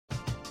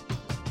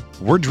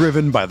We're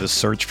driven by the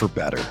search for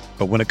better.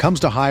 But when it comes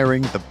to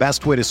hiring, the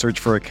best way to search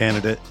for a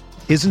candidate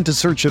isn't to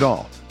search at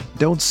all.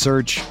 Don't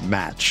search,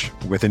 match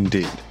with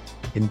Indeed.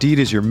 Indeed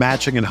is your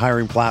matching and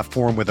hiring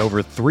platform with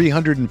over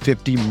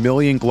 350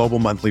 million global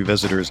monthly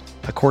visitors,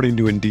 according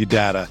to Indeed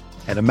data,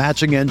 and a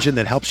matching engine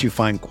that helps you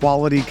find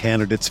quality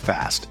candidates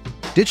fast.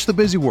 Ditch the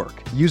busy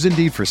work. Use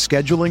Indeed for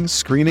scheduling,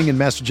 screening, and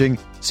messaging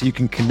so you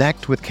can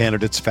connect with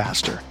candidates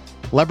faster.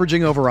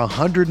 Leveraging over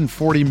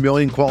 140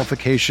 million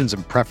qualifications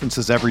and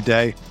preferences every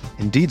day,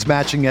 Indeed's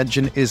matching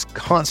engine is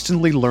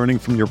constantly learning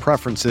from your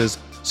preferences,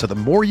 so the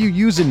more you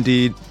use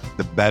Indeed,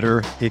 the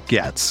better it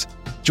gets.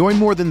 Join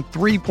more than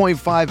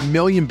 3.5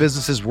 million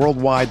businesses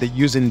worldwide that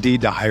use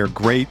Indeed to hire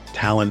great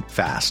talent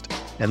fast.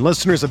 And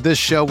listeners of this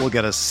show will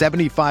get a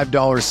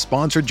 $75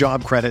 sponsored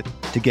job credit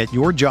to get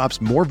your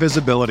jobs more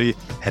visibility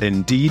at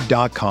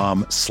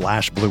Indeed.com/Blue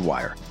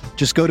Wire.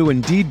 Just go to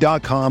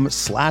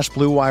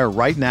Indeed.com/Blue Wire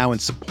right now and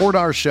support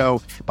our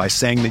show by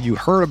saying that you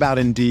heard about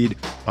Indeed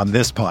on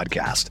this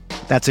podcast.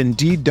 That's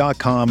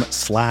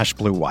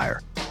Indeed.com/Blue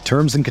Wire.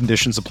 Terms and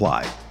conditions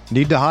apply.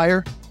 Need to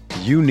hire?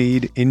 You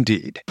need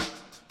Indeed.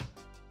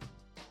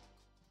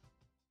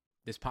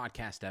 This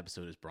podcast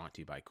episode is brought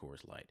to you by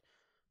Coors Light.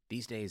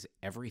 These days,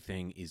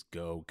 everything is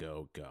go,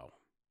 go, go.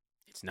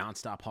 It's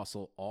nonstop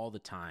hustle all the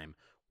time.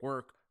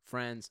 Work,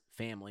 friends,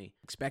 family,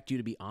 expect you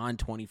to be on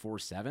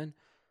 24/7.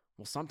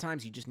 Well,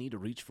 sometimes you just need to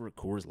reach for a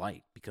Coors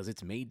Light because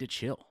it's made to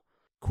chill.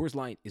 Coors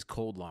Light is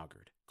cold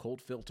lagered,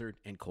 cold filtered,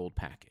 and cold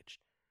packaged.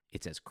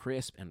 It's as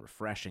crisp and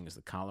refreshing as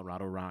the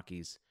Colorado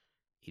Rockies.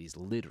 It is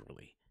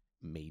literally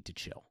made to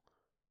chill.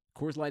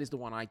 Coors Light is the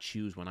one I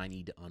choose when I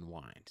need to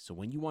unwind. So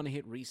when you want to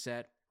hit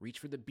reset, reach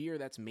for the beer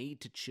that's made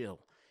to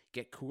chill.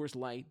 Get Coors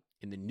Light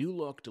in the new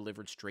look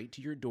delivered straight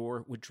to your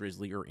door with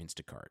Drizzly or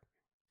Instacart.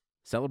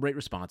 Celebrate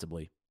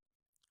responsibly.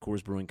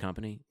 Coors Brewing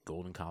Company,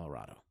 Golden,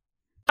 Colorado.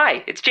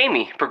 Hi, it's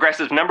Jamie,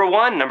 Progressive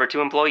 #1,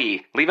 #2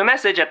 employee. Leave a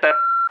message at the...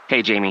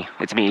 Hey, Jamie,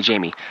 it's me,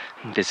 Jamie.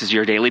 This is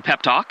your daily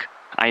pep talk.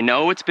 I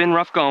know it's been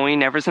rough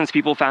going ever since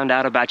people found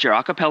out about your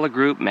a cappella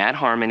group, Mad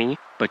Harmony,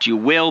 but you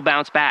will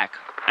bounce back.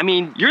 I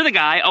mean, you're the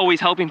guy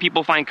always helping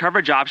people find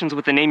coverage options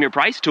with the Name Your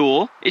Price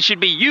tool. It should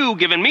be you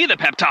giving me the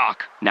pep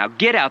talk. Now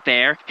get out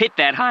there, hit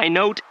that high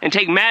note, and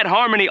take Mad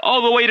Harmony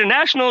all the way to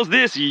nationals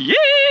this year!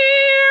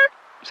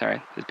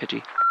 Sorry, it's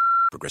pitchy.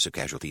 Progressive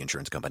Casualty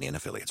Insurance Company and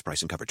Affiliates.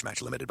 Price and coverage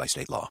match limited by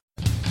state law.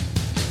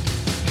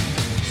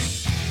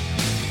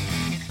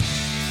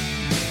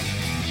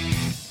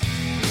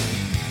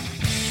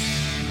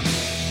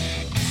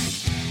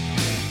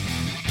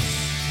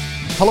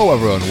 Hello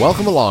everyone,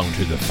 welcome along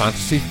to the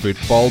Fantasy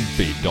Football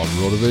Beat on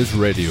RotoViz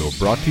Radio,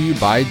 brought to you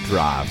by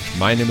Draft.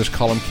 My name is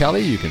Colin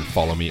Kelly. You can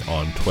follow me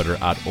on Twitter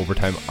at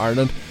Overtime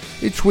Ireland.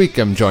 Each week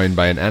I'm joined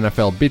by an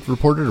NFL beat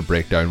reporter to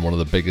break down one of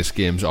the biggest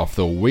games of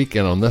the week,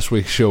 and on this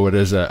week's show it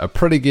is a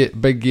pretty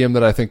big game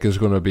that I think is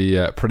going to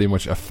be pretty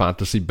much a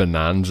fantasy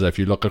bonanza. If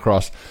you look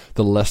across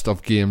the list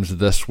of games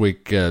this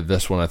week,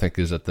 this one I think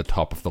is at the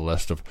top of the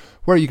list of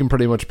where you can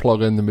pretty much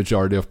plug in the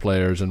majority of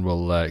players and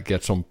will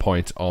get some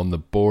points on the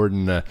board,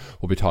 and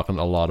we'll be talking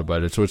a lot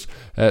about it. So it's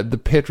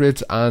the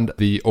Patriots and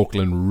the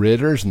Oakland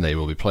Raiders, and they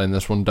will be playing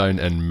this one down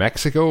in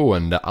Mexico,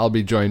 and I'll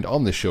be joined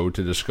on the show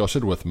to discuss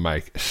it with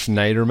Mike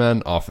Schneiderman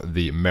of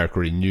the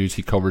Mercury News.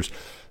 He covers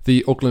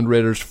the Oakland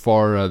Raiders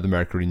for the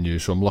Mercury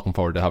News, so I'm looking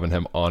forward to having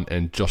him on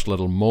in just a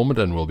little moment,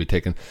 and we'll be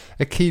taking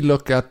a key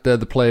look at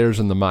the players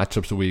and the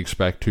matchups that we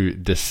expect to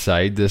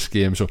decide this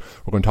game. So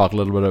we're going to talk a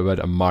little bit about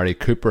Amari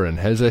Cooper and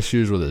his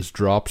issues with his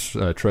drops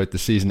throughout the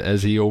season.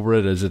 Is he over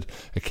it? Is it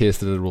a case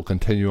that it will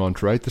continue on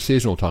throughout the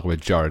season? We'll talk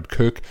about Jared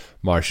Cook,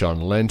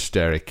 Marshawn Lynch,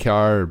 Derek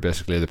Carr,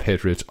 basically the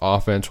Patriots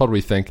offense. What do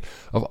we think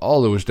of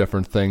all those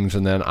different things?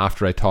 And then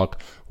after I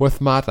talk with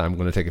Matt, I'm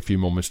going to take a few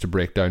moments to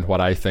break down what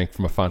I think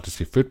from a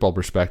fantasy football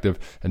perspective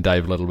and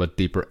dive a little bit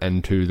deeper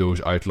into those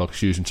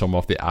outlooks using some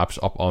of the apps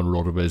up on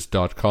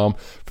rotoviz.com.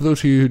 For those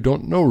of you who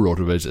don't know,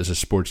 RotoViz is a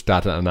sports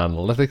data and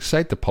analytics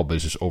site that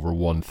publishes over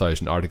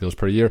 1,000 articles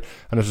per year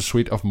and has a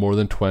suite of more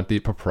than 20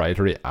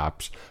 proprietary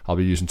apps. I'll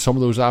be using some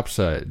of those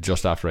apps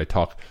just after I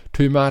talk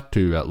to Matt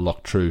to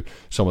look through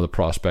some of the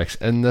prospects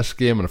in this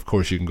game, and of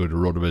course you can go to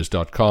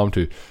rotoviz.com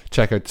to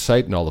check out the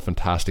site and all the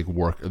fantastic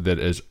work that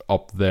is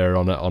up there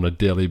on a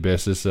daily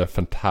basis.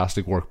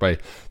 Fantastic work by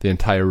the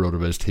entire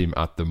RotoViz team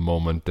at the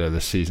moment.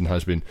 This season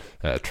has been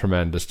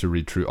tremendous to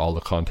read through all the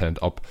content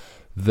up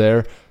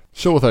there.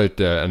 So without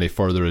any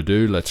further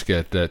ado, let's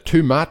get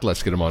to Matt.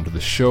 Let's get him onto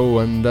the show,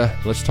 and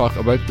let's talk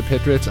about the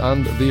Patriots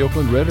and the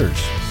Oakland Raiders.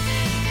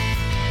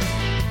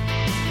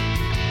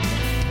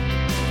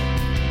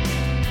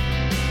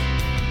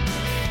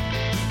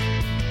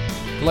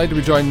 Delighted to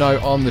be joined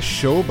now on the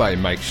show by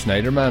Mike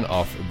Schneiderman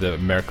of the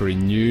Mercury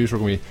News. We're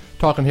going to be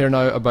talking here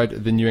now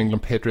about the New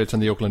England Patriots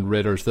and the Oakland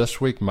Raiders this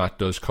week. Matt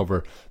does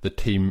cover the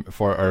team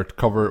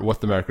cover with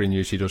the Mercury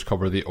News. He does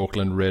cover the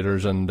Oakland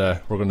Raiders, and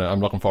I'm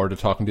looking forward to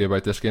talking to you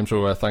about this game.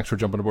 So thanks for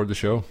jumping aboard the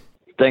show.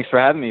 Thanks for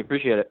having me.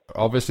 Appreciate it.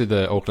 Obviously,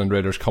 the Oakland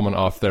Raiders coming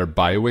off their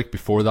bye week.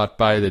 Before that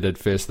bye, they did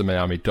face the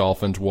Miami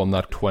Dolphins, won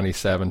that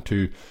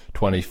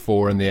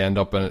 27-24 in the end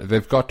up, and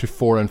they've got to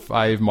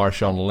 4-5.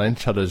 Marshawn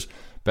Lynch had his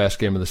best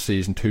game of the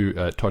season,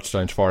 2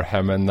 touchdowns for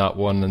him in that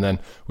one. And then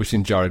we've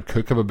seen Jared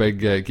Cook have a big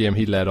game.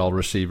 He led all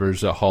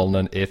receivers, hauling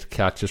in 8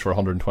 catches for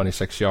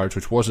 126 yards,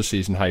 which was a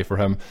season high for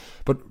him.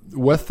 But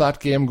with that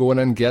game going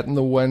in, getting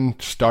the win,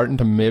 starting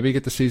to maybe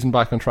get the season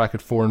back on track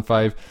at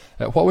 4-5,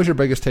 what was your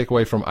biggest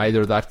takeaway from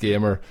either that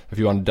game, or if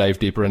you want to dive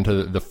deeper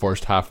into the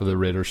first half of the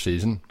Raiders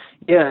season?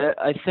 Yeah,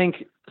 I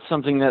think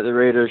something that the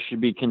Raiders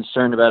should be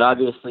concerned about,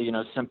 obviously,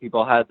 some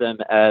people had them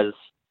as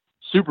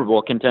Super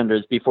Bowl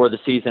contenders before the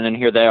season, and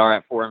here they are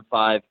at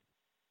 4-5,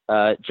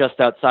 just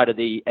outside of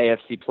the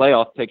AFC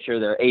playoff picture.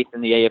 They're 8th in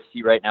the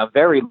AFC right now.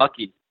 Very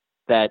lucky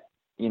that,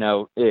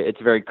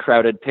 it's a very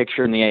crowded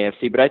picture in the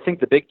AFC, but I think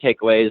the big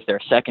takeaway is their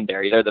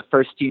secondary. They're the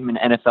first team in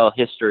NFL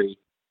history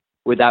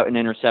without an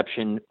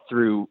interception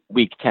through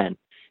week 10.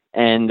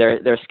 And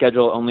their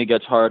schedule only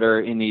gets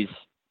harder in these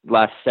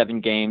last 7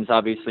 games.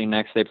 Obviously,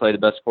 next they play the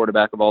best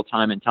quarterback of all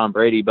time in Tom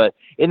Brady. But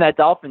in that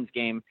Dolphins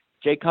game,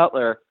 Jay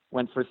Cutler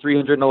went for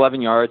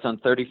 311 yards on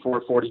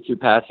 34-42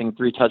 passing,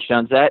 3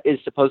 touchdowns. That is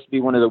supposed to be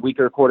one of the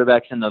weaker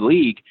quarterbacks in the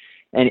league,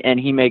 and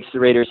he makes the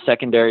Raiders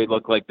secondary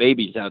look like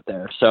babies out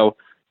there. So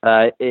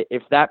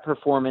if that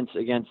performance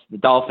against the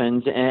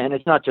Dolphins, and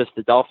it's not just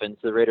the Dolphins,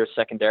 the Raiders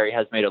secondary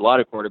has made a lot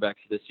of quarterbacks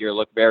this year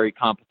look very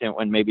competent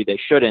when maybe they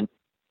shouldn't.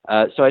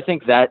 So I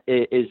think that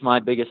is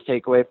my biggest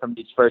takeaway from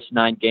these first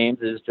 9 games,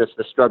 is just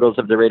the struggles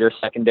of the Raiders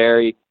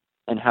secondary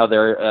and how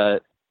their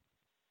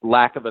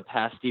lack of a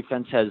pass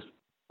defense has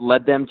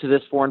led them to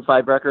this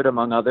 4-5 record,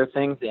 among other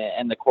things,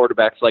 and the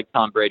quarterbacks like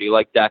Tom Brady,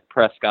 like Dak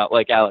Prescott,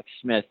 like Alex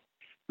Smith,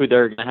 who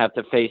they're going to have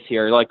to face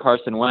here, like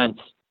Carson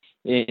Wentz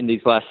in these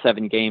last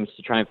 7 games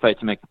to try and fight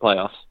to make the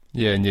playoffs.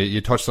 Yeah, and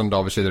you touched on it,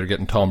 obviously they're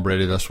getting Tom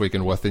Brady this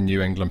weekend with the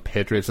New England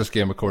Patriots. This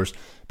game, of course,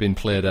 being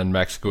played in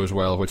Mexico as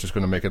well, which is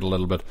going to make it a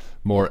little bit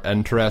more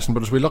interesting.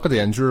 But as we look at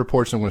the injury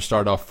reports, I'm going to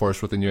start off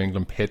first with the New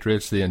England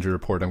Patriots. The injury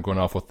report I'm going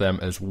off with them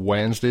is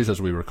Wednesdays,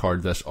 as we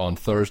record this on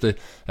Thursday.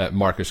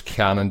 Marcus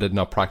Cannon did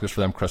not practice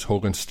for them. Chris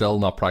Hogan still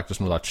not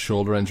practicing with that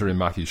shoulder injury.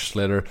 Matthew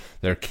Slater,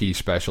 their key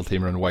special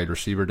teamer and wide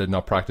receiver, did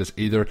not practice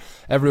either.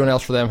 Everyone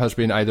else for them has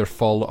been either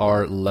full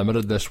or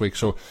limited this week.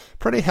 So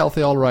pretty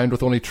healthy all around,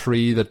 with only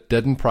 3 that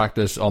didn't practice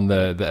on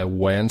the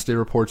Wednesday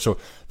report. So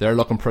they're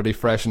looking pretty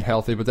fresh and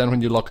healthy. But then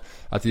when you look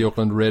at the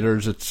Oakland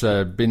Raiders, it's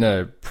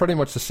been pretty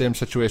much the same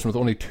situation, with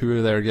only 2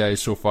 of their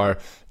guys so far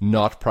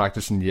not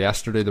practicing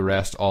yesterday. The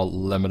rest all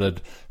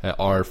limited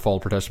or full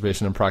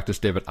participation in practice.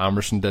 David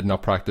Amerson did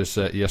not practice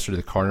yesterday,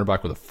 the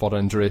cornerback with a foot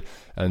injury,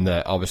 and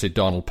obviously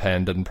Donald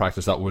Penn didn't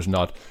practice. That was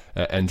not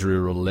injury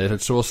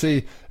related. So we'll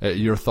see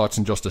your thoughts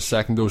in just a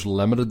second. Those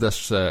limited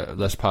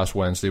this past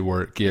Wednesday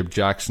were Gabe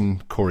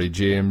Jackson, Corey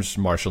James,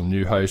 Marshall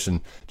Newhouse,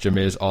 and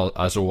Jameis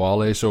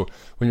Azawale. So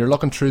when you're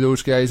looking through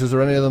those guys, is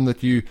there any of them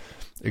that you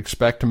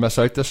expect to miss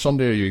out this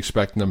Sunday, or are you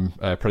expecting them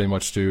pretty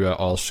much to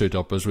all suit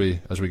up as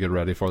we get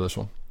ready for this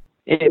one?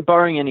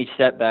 Barring any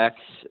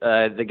setbacks,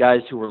 the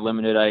guys who were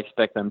limited, I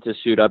expect them to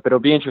suit up. It'll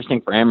be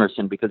interesting for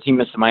Emerson because he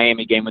missed the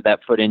Miami game with that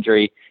foot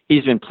injury.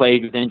 He's been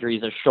plagued with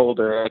injuries, a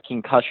shoulder, a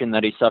concussion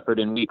that he suffered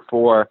in week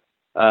 4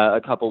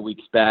 a couple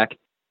weeks back.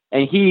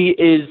 And he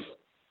is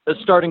a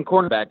starting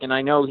cornerback, and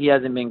I know he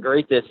hasn't been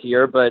great this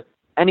year, but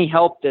any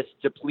help this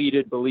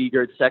depleted,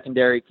 beleaguered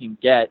secondary can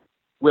get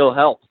will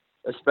help,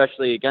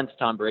 especially against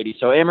Tom Brady.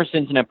 So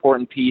Emerson's an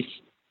important piece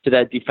to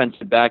that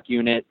defensive back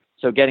unit.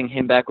 So getting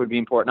him back would be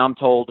important. I'm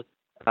told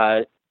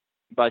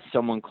by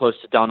someone close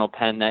to Donald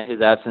Penn that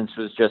his absence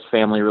was just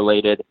family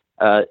related.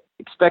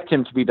 Expect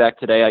him to be back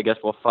today. I guess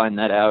we'll find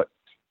that out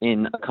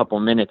in a couple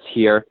minutes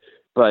here,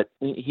 but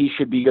he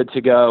should be good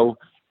to go.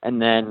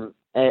 And then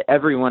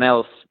everyone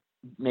else,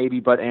 maybe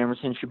but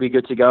Emerson, should be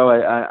good to go.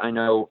 I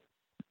know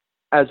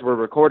as we're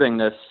recording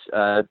this,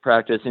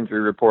 practice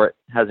injury report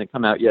hasn't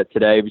come out yet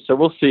today, so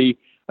we'll see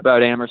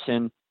about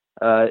Emerson.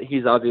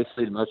 He's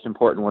obviously the most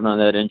important one on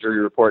that injury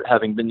report,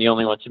 having been the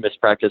only one to miss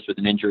practice with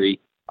an injury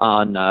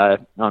on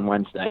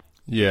Wednesday.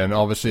 Yeah, and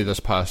obviously this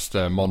past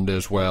Monday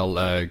as well,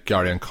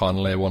 Gary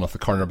Connolly, one of the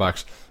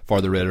cornerbacks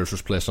for the Raiders,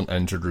 was placed on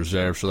injured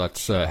reserve, so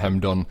that's him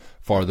done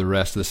for the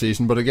rest of the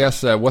season. But I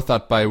guess with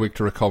that bye week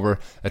to recover,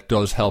 it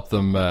does help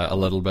them a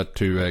little bit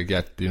to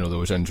get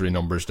those injury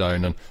numbers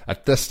down. And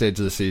at this stage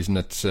of the season,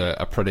 it's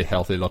a pretty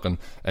healthy looking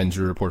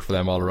injury report for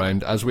them all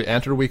around. As we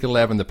enter week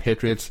 11, the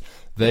Patriots,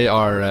 they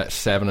are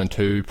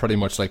 7-2, pretty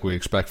much like we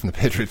expect from the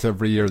Patriots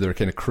every year. They're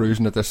kind of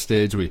cruising at this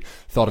stage. We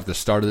thought at the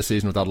start of the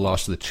season with that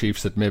loss to the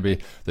Chiefs that maybe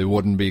they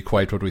wouldn't be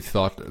quite what we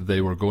thought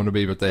they were going to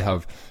be, but they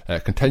have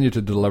continued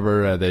to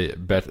deliver. They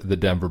bet the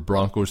Denver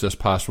Broncos this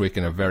past week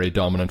in a very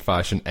dominant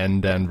fashion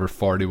in Denver,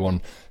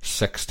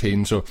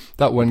 41-16. So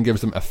that win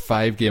gives them a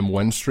 5-game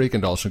win streak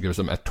and also gives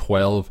them a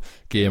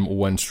 12-game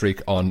win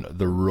streak on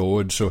the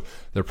road. So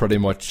they're pretty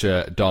much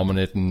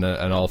dominating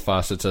in all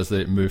facets as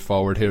they move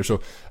forward here.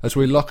 So as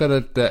we look at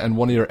it in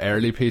one of your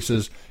early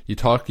pieces, you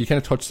kind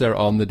of touched there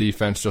on the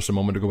defense just a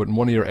moment ago, but in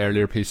one of your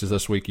earlier pieces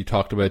this week, you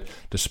talked about,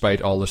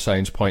 despite all the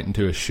signs pointing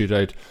to a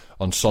shootout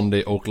on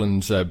Sunday,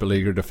 Oakland's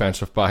beleaguered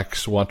defensive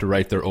backs want to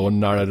write their own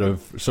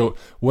narrative. So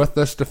with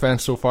this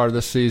defense so far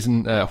this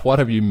season, what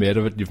have you made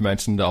of it? You've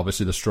mentioned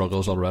obviously the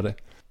struggles already.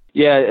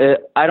 Yeah,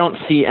 I don't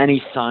see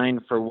any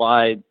sign for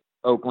why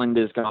Oakland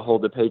is going to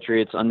hold the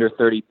Patriots under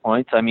 30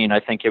 points. I mean,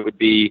 I think it would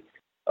be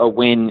a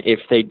win if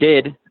they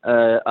did.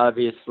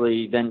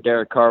 Obviously, then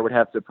Derek Carr would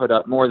have to put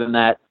up more than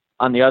that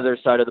on the other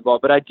side of the ball.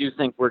 But I do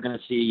think we're going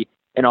to see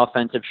an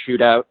offensive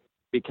shootout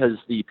because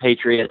the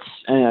Patriots,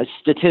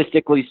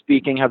 statistically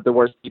speaking, have the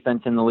worst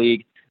defense in the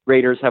league.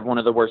 Raiders have one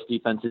of the worst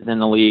defenses in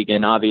the league.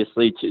 And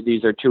obviously,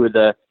 these are two of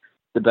the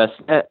best.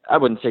 I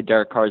wouldn't say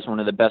Derek Carr is one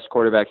of the best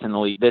quarterbacks in the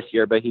league this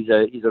year, but he's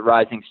a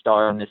rising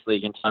star in this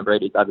league, and Tom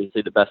Brady is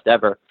obviously the best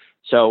ever.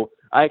 So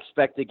I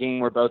expect a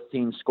game where both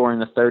teams score in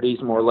the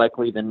 30s more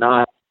likely than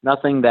not.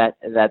 Nothing that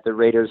the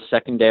Raiders'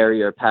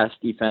 secondary or pass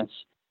defense,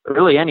 or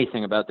really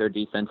anything about their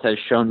defense, has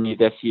shown me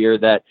this year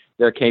that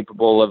they're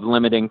capable of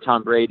limiting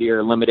Tom Brady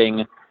or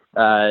limiting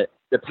the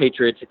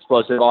Patriots'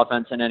 explosive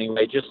offense in any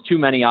way. Just too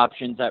many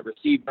options at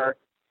receiver.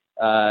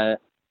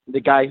 The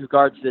guy who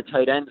guards the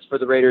tight ends for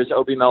the Raiders,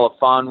 Obi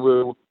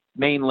Melifonwu,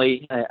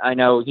 mainly. I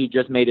know he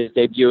just made his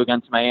debut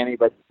against Miami,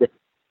 but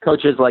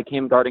coaches like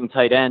him guarding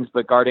tight ends,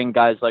 but guarding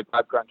guys like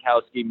Rob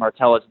Gronkowski,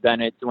 Martellus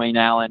Bennett, Dwayne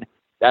Allen,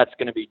 that's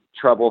going to be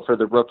trouble for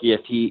the rookie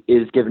if he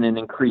is given an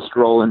increased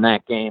role in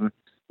that game.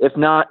 If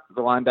not,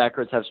 the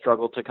linebackers have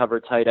struggled to cover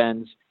tight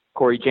ends,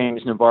 Corey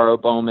James, Navarro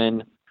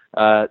Bowman,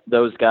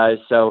 those guys.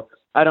 So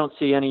I don't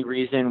see any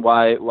reason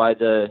why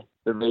the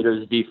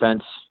Raiders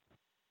defense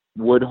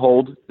would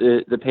hold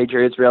the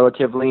Patriots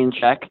relatively in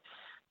check.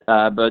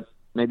 But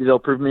maybe they'll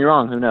prove me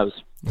wrong. Who knows?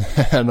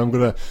 And I'm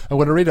gonna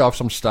read off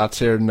some stats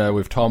here now.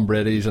 With Tom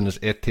Brady's in his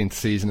 18th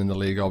season in the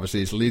league. Obviously,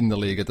 he's leading the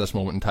league at this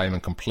moment in time in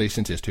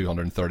completions. He has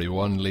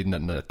 231, leading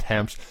it in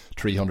attempts,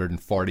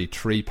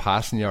 343,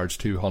 passing yards,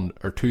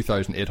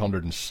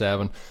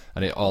 2,807,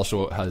 and he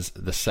also has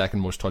the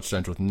second most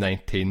touchdowns with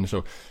 19.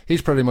 So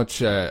he's pretty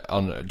much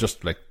on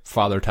just like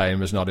father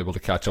time is not able to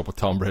catch up with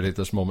Tom Brady at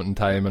this moment in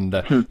time.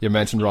 And you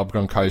mentioned Rob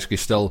Gronkowski,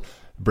 still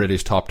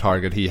Brady's top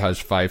target. He has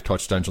 5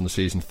 touchdowns on the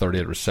season,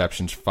 38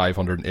 receptions,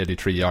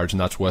 583 yards, and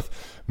that's with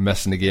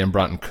missing the game.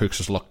 Brandon Cooks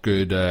has looked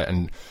good,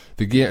 and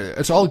the game,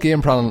 it's all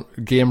game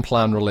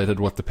plan related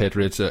with the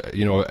Patriots.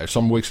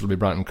 Some weeks it'll be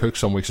Brandon Cooks,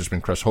 some weeks it's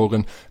been Chris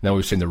Hogan. Now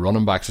we've seen the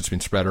running backs, it's been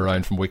spread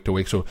around from week to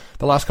week. So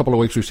the last couple of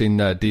weeks we've seen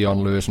Dion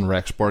Lewis and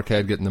Rex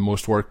Burkhead getting the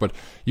most work, but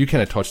you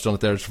kind of touched on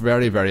it there. It's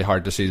very, very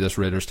hard to see this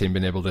Raiders team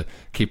being able to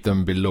keep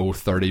them below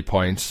 30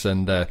 points,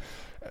 and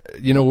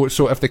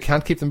so if they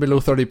can't keep them below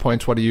 30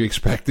 points, what do you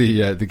expect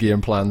the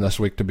game plan this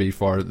week to be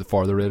for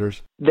the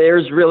Raiders?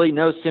 There's really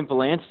no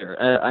simple answer.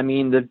 I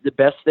mean, the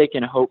best they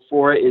can hope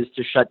for is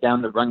to shut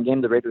down the run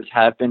game. The Raiders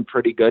have been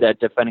pretty good at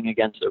defending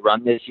against the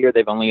run this year.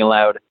 They've only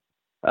allowed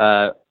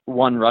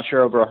one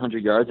rusher over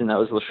 100 yards, and that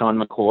was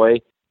LaShawn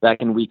McCoy back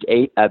in Week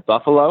 8 at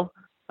Buffalo.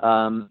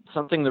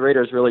 Something the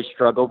Raiders really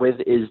struggle with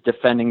is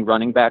defending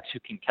running backs who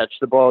can catch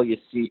the ball.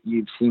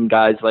 You've seen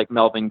guys like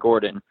Melvin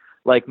Gordon,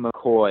 like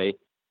McCoy,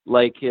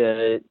 like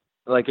a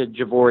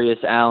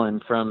Javorius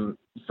Allen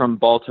from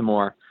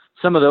Baltimore.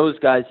 Some of those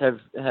guys have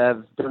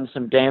done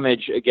some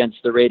damage against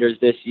the Raiders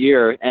this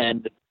year,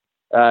 and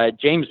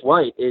James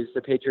White is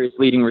the Patriots'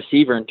 leading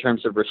receiver in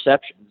terms of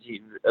receptions. He's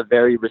a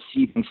very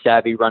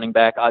receiving-savvy running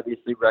back.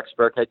 Obviously, Rex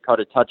Burkhead caught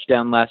a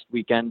touchdown last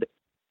weekend.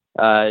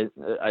 I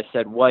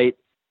said White.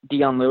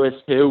 Dion Lewis,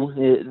 too.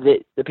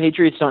 The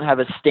Patriots don't have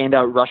a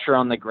standout rusher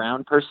on the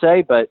ground, per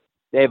se, but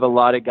they have a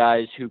lot of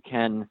guys who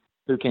can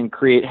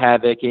create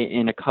havoc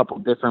in a couple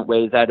different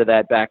ways out of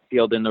that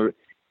backfield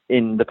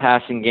in the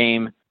passing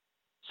game.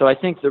 So I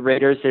think the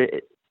Raiders,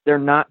 they're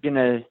not going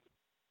to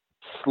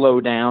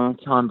slow down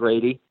Tom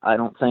Brady. I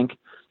don't think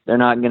they're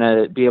not going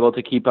to be able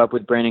to keep up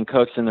with Brandon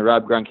Cooks and the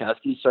Rob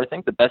Gronkowski. So I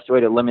think the best way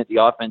to limit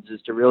the offense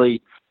is to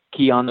really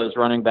key on those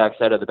running backs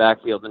out of the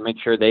backfield and make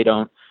sure they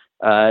don't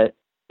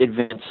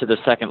advance to the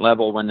second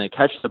level when they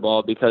catch the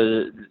ball,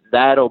 because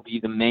that'll be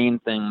the main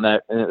thing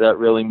that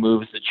really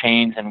moves the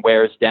chains and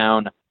wears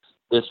down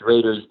this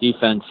Raiders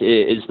defense,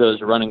 is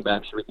those running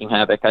backs wreaking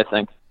havoc, I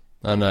think.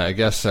 And I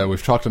guess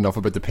we've talked enough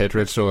about the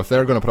Patriots, so if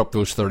they're going to put up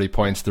those 30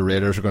 points, the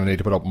Raiders are going to need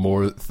to put up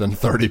more than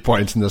 30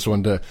 points in this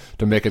one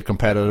to make it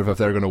competitive if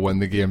they're going to win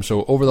the game.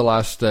 So over the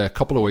last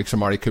couple of weeks,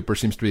 Amari Cooper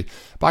seems to be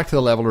back to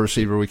the level of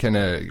receiver we kind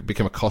of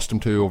became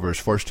accustomed to over his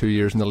first 2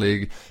 years in the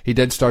league. He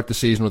did start the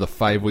season with a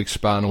 5-week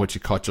span in which he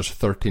caught just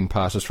 13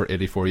 passes for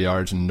 84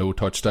 yards and no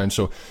touchdowns.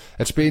 So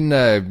it's been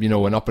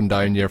an up and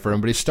down year for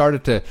him, but he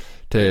started to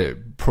to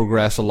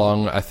progress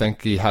along. I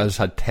think he has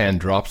had 10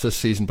 drops this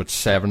season, but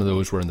 7 of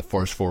those were in the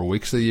first 4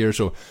 weeks of the year,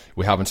 so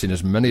we haven't seen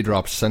as many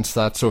drops since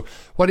that. So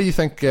what do you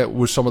think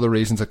was some of the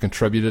reasons that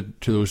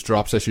contributed to those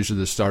drops issues at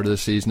the start of the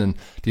season, and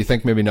do you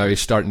think maybe now he's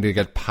starting to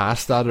get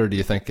past that, or do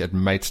you think it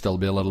might still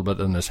be a little bit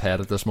in his head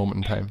at this moment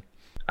in time?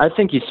 I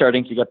think he's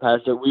starting to get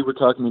past it. We were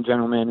talking to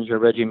General Manager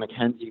Reggie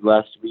McKenzie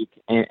last week,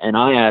 and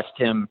I asked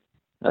him,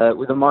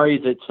 with Amari,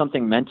 is it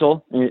something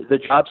mental? The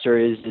drops, or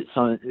is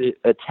it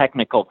a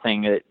technical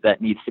thing that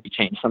needs to be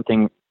changed,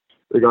 something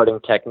regarding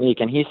technique?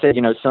 And he said,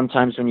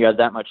 sometimes when you have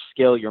that much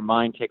skill, your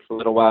mind takes a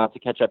little while to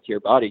catch up to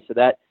your body. So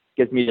that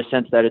gives me the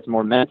sense that it's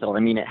more mental.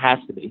 I mean, it has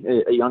to be.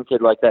 A young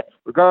kid like that,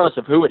 regardless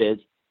of who it is,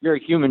 you're a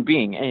human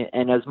being.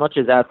 And as much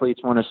as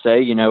athletes want to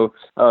say,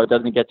 it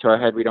doesn't get to our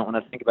head, we don't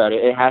want to think about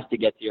it, it has to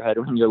get to your head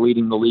when you're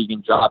leading the league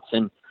in drops.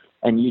 And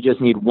you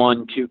just need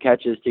 1-2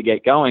 catches to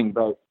get going.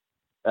 But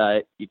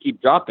you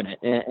keep dropping it.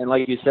 And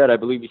like you said, I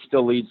believe he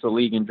still leads the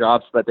league in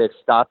drops, but they've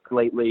stopped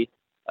lately.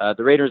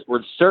 The Raiders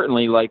were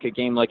certainly like a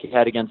game like he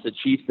had against the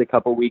Chiefs a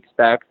couple weeks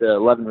back, the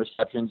 11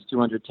 receptions,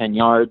 210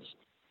 yards,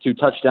 2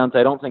 touchdowns.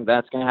 I don't think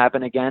that's going to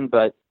happen again,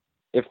 but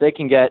if they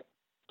can get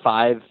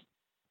 5-6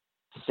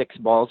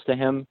 balls to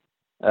him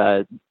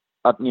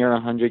up near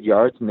 100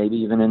 yards, maybe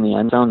even in the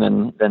end zone,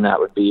 then that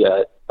would be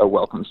a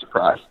welcome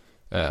surprise.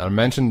 I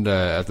mentioned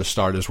at the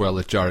start as well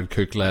that Jared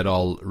Cook led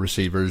all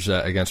receivers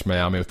against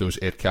Miami with those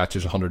 8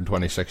 catches,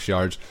 126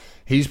 yards.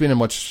 He's been a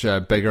much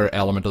bigger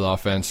element of the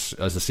offense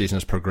as the season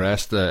has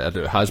progressed.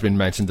 It has been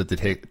mentioned that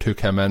they took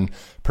him in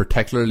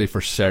particularly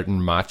for certain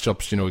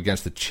matchups,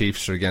 against the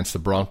Chiefs or against the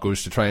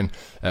Broncos, to try and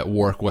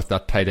work with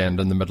that tight end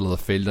in the middle of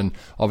the field. And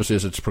obviously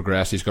as it's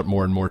progressed, he's got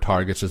more and more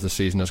targets as the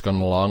season has gone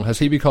along. Has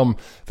he become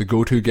the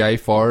go-to guy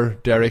for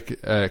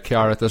Derek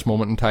Carr at this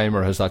moment in time,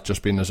 or has that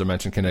just been, as I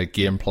mentioned, kind of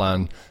game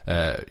plan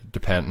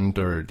dependent,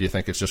 or do you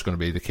think it's just going to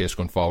be the case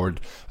going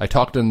forward? I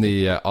talked in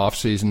the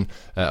off-season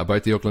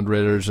about the Oakland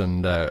Raiders,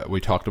 and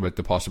we talked about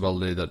the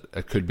possibility that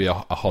it could be a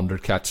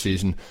 100-catch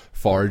season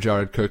for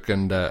Jared Cook,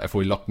 and if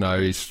we look now,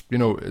 he's,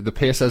 the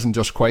pace isn't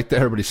just quite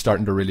there, but he's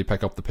starting to really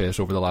pick up the pace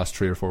over the last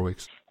 3 or 4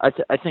 weeks.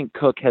 I think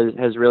Cook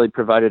has really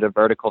provided a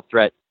vertical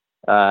threat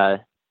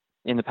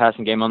in the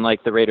passing game,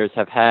 unlike the Raiders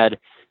have had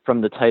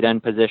from the tight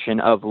end position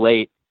of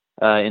late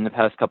in the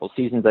past couple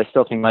seasons. I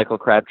still think Michael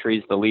Crabtree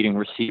is the leading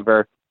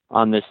receiver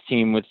on this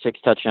team with 6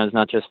 touchdowns,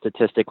 not just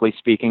statistically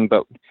speaking,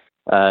 but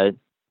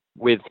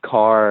with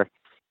Carr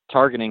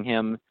targeting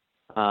him.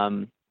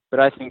 But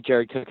I think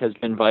Jared Cook has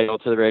been vital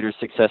to the Raiders'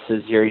 success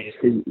this year.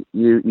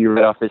 You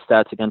read off his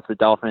stats against the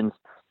Dolphins.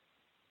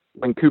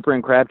 When Cooper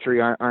and Crabtree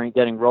aren't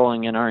getting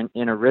rolling and aren't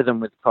in a rhythm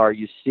with Carr,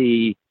 you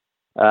see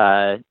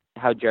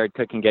how Jared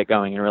Cook can get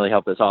going and really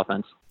help this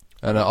offense.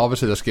 And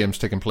obviously this game's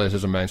taking place,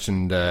 as I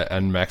mentioned,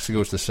 in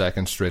Mexico. It's the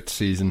second straight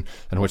season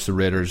in which the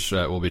Raiders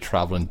will be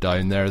travelling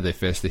down there. They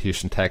faced the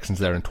Houston Texans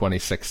there in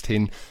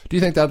 2016. Do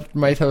you think that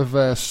might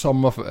have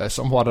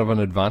somewhat of an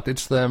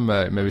advantage to them,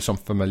 maybe some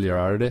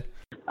familiarity?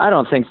 I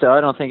don't think so.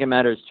 I don't think it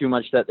matters too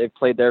much that they've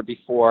played there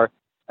before.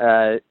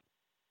 The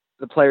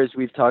players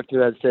we've talked to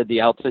have said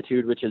the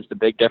altitude, which is the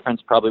big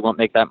difference, probably won't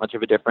make that much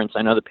of a difference.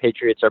 I know the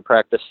Patriots are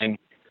practicing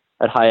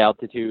at high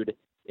altitude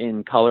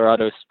in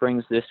Colorado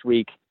Springs this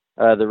week.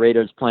 The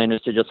Raiders' plan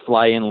is to just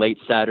fly in late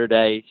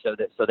Saturday so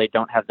they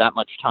don't have that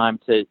much time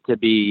to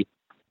be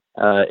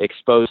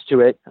exposed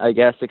to it,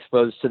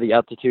 exposed to the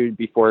altitude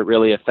before it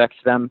really affects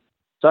them.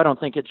 So I don't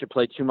think it should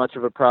play too much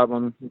of a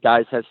problem.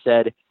 Guys have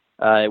said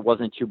it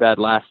wasn't too bad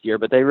last year,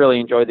 but they really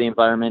enjoy the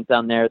environment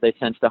down there. They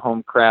sense the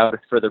home crowd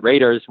for the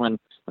Raiders when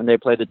they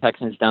play the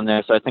Texans down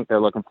there, so I think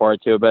they're looking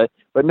forward to it.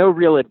 But no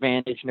real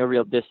advantage, no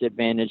real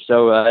disadvantage,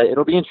 so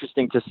it'll be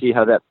interesting to see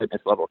how that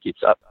fitness level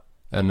keeps up.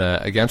 And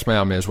against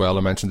Miami as well,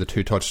 I mentioned the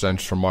 2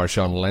 touchdowns from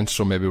Marshawn Lynch,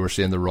 so maybe we're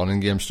seeing the running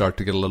game start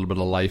to get a little bit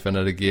of life in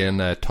it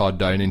again. Todd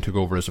Downing took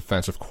over as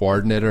offensive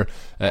coordinator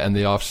in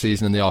the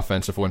off-season, and the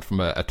offensive went from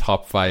a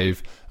top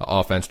 5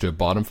 offense to a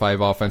bottom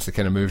 5 offense. They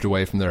kind of moved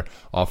away from their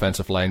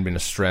offensive line being a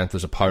strength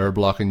as a power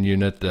blocking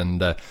unit,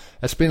 and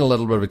it's been a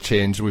little bit of a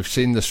change. We've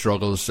seen the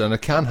struggles, and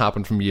it can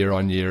happen from year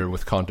on year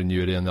with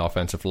continuity in the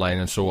offensive line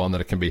and so on,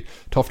 that it can be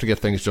tough to get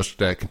things just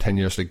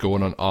continuously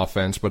going on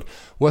offense. But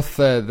with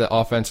the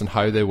offense and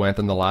how they went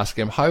in the last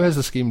game, how has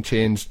the scheme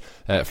changed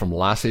from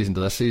last season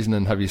to this season,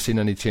 and have you seen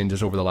any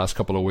changes over the last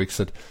couple of weeks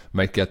that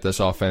might get this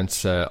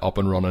offense up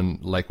and running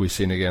like we've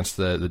seen against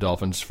the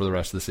Dolphins for the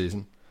rest of the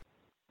season?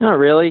 Not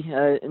really.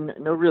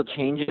 No real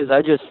changes.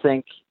 I just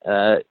think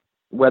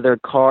whether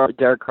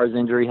Derek Carr's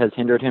injury has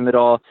hindered him at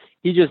all,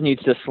 he just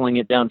needs to sling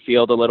it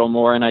downfield a little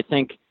more, and I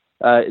think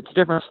it's a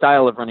different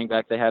style of running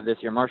back they have this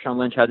year. Marshawn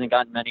Lynch hasn't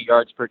gotten many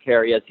yards per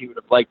carry as he would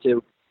have liked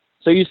to.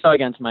 So you saw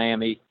against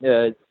Miami,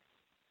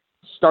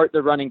 start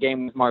the running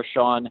game with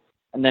Marshawn,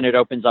 and then it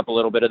opens up a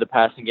little bit of the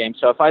passing game.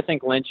 So if I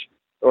think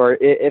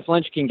if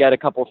Lynch can get a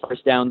couple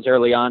first downs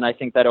early on, I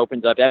think that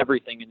opens up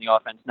everything in the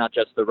offense, not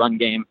just the run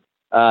game.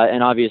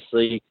 And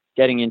obviously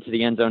getting into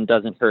the end zone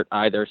doesn't hurt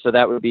either. So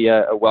that would be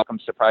a welcome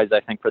surprise,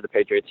 I think, for the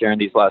Patriots here in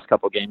these last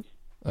couple games.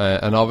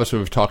 And obviously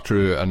we've talked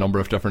through a number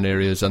of different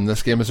areas in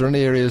this game. Is there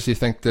any areas you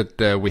think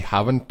that we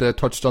haven't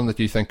touched on that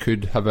you think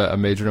could have a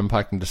major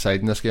impact in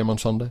deciding this game on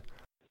Sunday?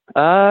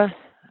 I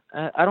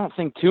don't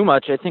think too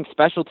much. I think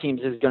special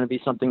teams is going to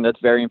be something that's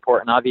very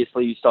important.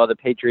 Obviously, you saw the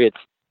Patriots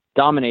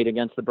dominate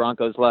against the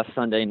Broncos last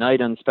Sunday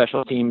night on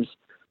special teams.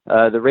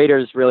 The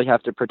Raiders really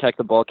have to protect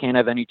the ball, can't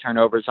have any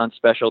turnovers on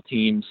special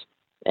teams,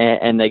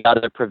 and they got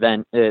to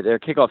prevent their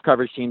kickoff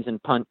coverage teams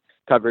and punt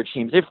coverage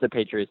teams. If the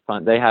Patriots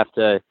punt, they have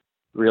to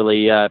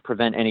really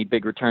prevent any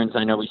big returns.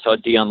 I know we saw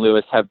Dion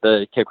Lewis have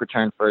the kick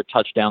return for a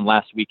touchdown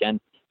last weekend.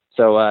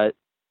 So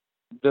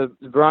the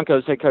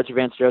Broncos head coach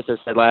Vance Joseph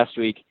said last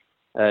week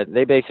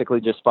they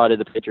basically just spotted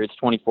the Patriots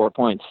 24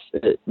 points,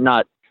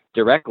 not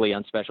directly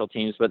on special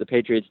teams, but the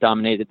Patriots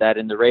dominated that.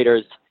 And the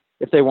Raiders,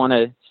 if they want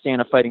to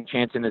stand a fighting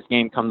chance in this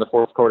game come the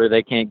fourth quarter,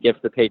 they can't give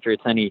the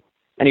Patriots any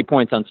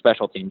points on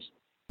special teams.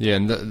 Yeah,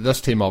 and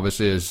this team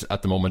obviously is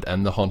at the moment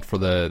in the hunt for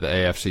the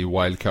AFC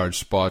wildcard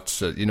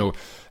spots.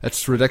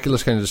 It's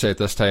ridiculous kind of to say at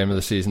this time of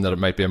the season that it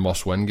might be a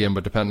must-win game,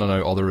 but depending on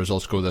how other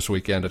results go this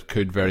weekend, it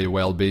could very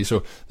well be.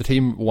 So the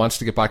team wants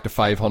to get back to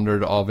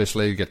 500,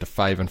 obviously, get to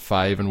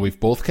 5-5, and we've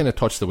both kind of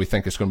touched that we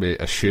think it's going to be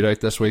a shootout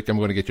this week. I'm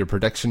going to get your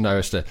prediction now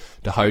as to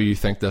how you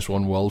think this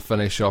one will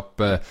finish up.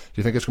 Do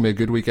you think it's going to be a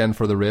good weekend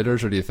for the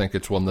Raiders, or do you think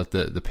it's one that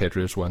the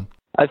Patriots win?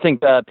 I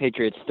think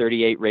Patriots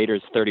 38,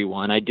 Raiders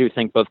 31. I do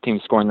think both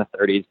teams score in the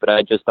 30s, but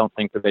I just don't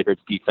think the Raiders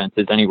defense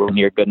is anywhere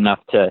near good enough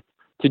to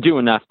do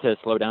enough to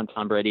slow down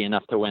Tom Brady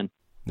enough to win.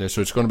 Yeah,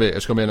 so it's going to be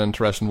an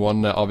interesting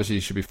one. Obviously,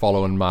 you should be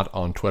following Matt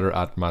on Twitter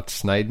at Matt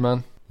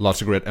Snideman.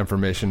 Lots of great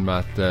information,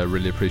 Matt.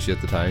 Really appreciate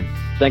the time.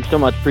 Thanks so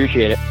much.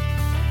 Appreciate it.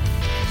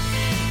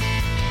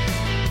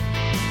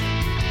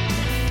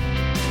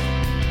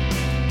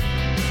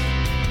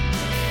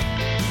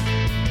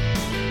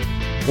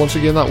 Once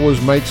again, that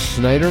was Mike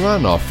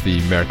Sniderman of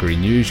the Mercury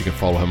News. You can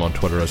follow him on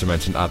Twitter, as I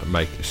mentioned, at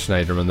Mike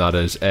Sniderman. That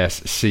is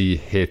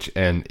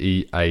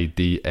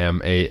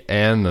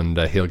SCHNEIDMAN, and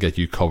he'll get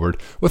you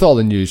covered with all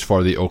the news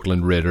for the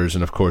Oakland Raiders.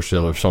 And of course,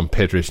 he'll have some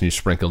Patriots news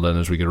sprinkled in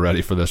as we get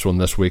ready for this one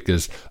this week,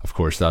 as of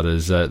course that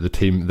is the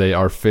team they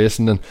are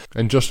facing. And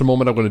in just a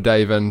moment, I'm going to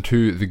dive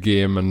into the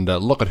game and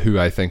look at who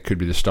I think could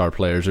be the star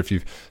players. If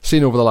you've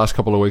seen over the last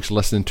couple of weeks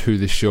listening to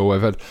the show,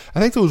 I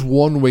think there was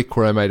one week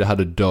where I might have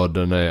had a dud,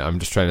 and I'm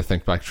just trying to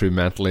think back through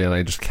mentally, and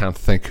I just can't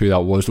think who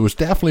that was. There was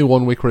definitely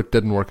one week where it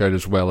didn't work out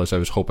as well as I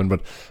was hoping,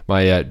 but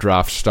my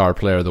draft star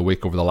player of the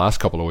week over the last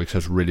couple of weeks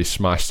has really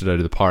smashed it out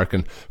of the park.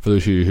 And for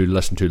those of you who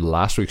listened to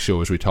last week's show,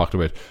 as we talked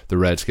about the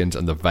Redskins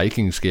and the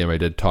Vikings game, I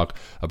did talk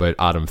about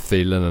Adam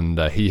Thielen, and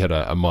he had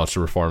a monster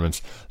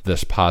performance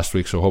this past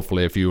week. So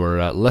hopefully if you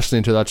were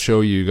listening to that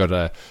show, you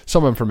got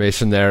some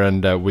information there,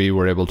 and we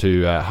were able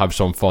to have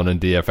some fun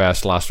in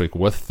DFS last week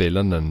with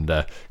Thielen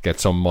and get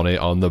some money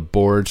on the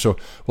board. So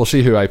we'll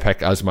see who I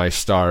pick as my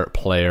star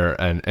player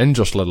in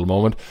just a little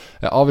moment.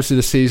 Obviously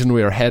the season,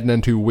 we are heading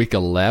into week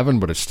 11,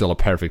 but it's still a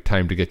perfect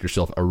time to get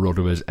yourself a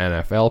RotoViz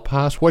NFL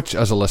pass, which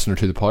as a listener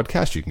to the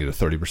podcast you can get a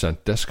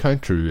 30%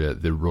 discount through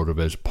the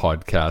RotoViz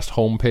podcast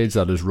homepage.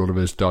 That is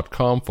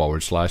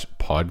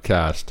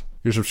rotoviz.com/podcast.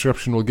 Your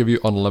subscription will give you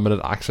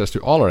unlimited access to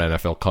all our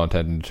NFL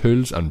content and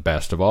tools, and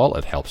best of all,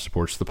 it helps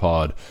support the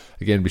pod.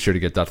 Again, be sure to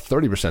get that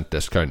 30%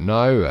 discount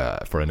now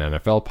for an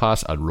NFL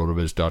pass at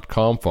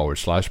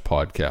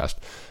rotoviz.com/podcast.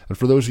 And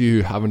for those of you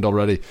who haven't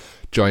already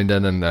joined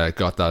in and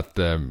got that,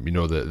 the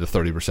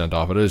 30%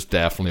 off, it is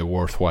definitely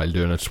worthwhile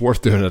doing it. It's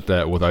worth doing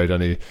it without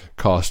any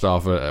cost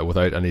off,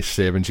 without any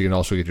savings. You can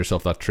also get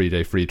yourself that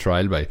 3-day free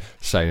trial by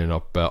signing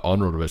up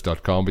on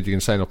rotoviz.com, but you can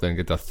sign up there and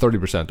get that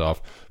 30%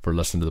 off for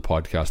listening to the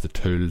podcast, the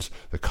tools,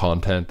 the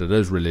content. It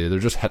is really, they're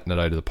just hitting it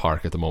out of the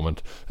park at the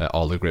moment,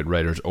 all the great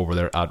writers over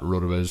there at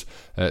RotoViz.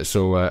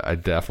 So I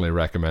definitely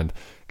recommend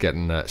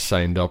getting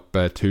signed up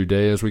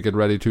today as we get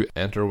ready to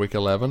enter week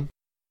 11.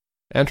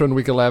 Entering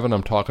week 11,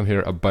 I'm talking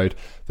here about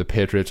the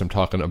Patriots, I'm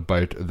talking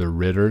about the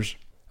Raiders.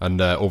 And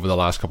over the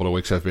last couple of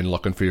weeks, I've been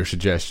looking for your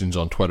suggestions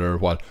on Twitter,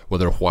 what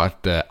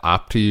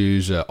app to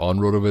use on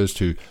RotoViz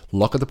to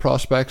look at the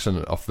prospects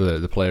and of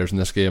the players in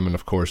this game, and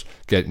of course,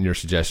 getting your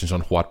suggestions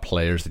on what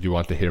players that you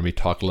want to hear me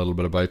talk a little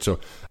bit about. So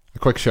a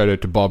quick shout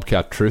out to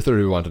Bobcat Truther,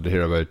 who wanted to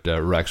hear about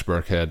Rex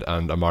Burkhead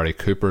and Amari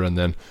Cooper, and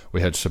then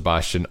we had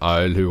Sebastian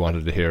Owl, who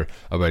wanted to hear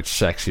about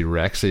Sexy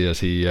Rexy,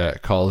 as he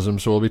calls him.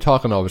 So we'll be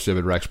talking obviously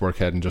about Rex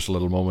Burkhead in just a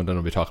little moment, and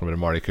we'll be talking about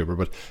Amari Cooper.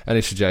 But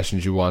any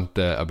suggestions you want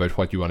about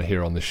what you want to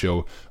hear on the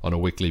show on a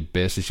weekly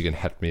basis, you can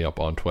hit me up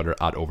on Twitter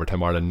at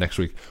Overtime Ireland. Next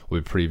week we'll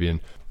be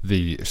previewing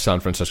the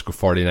San Francisco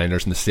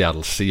 49ers and the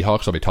Seattle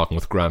Seahawks. I'll be talking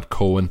with Grant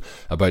Cohen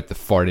about the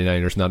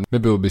 49ers, and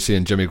maybe we'll be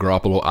seeing Jimmy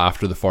Garoppolo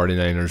after the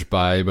 49ers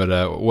bye.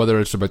 But whether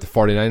it's about the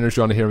 49ers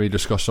you want to hear me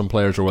discuss some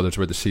players, or whether it's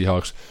about the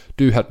Seahawks,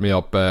 do hit me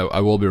up. I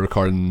will be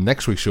recording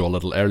next week's show a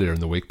little earlier in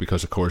the week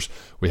because of course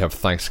we have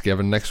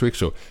Thanksgiving next week,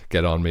 so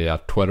get on me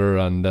at Twitter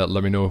and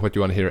let me know what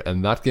you want to hear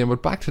in that game.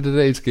 But back to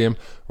today's game,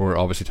 we're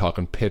obviously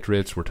talking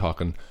Patriots, we're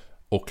talking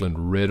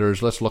Oakland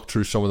Raiders. Let's look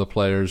through some of the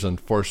players, and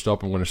first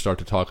up I'm going to start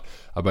to talk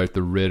about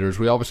the Raiders.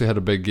 We obviously had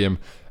a big game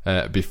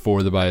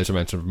before the bye, as I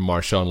mentioned,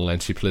 Marshawn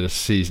Lynch. He played a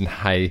season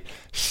high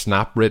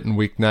snap rate in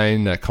week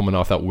 9, coming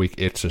off that week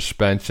 8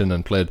 suspension,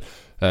 and played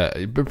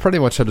pretty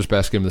much had his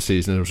best game of the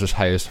season. It was his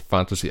highest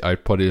fantasy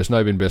output. He has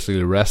now been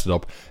basically rested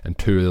up in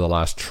 2 of the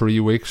last 3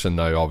 weeks, and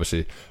now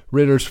obviously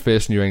Raiders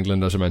face New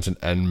England, as I mentioned,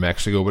 in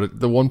Mexico. But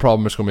the one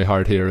problem that's going to be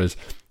hard here is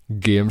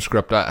game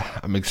script.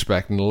 I'm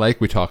expecting, like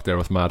we talked there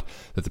with Matt,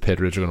 that the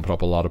Patriots are going to put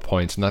up a lot of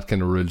points, and that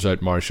kind of rules out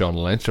Marshawn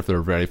Lynch if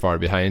they're very far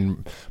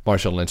behind.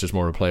 Marshawn Lynch is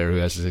more a player who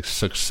has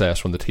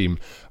success when the team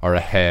are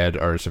ahead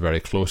or it's a very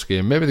close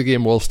game. Maybe the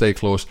game will stay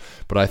close,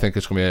 but I think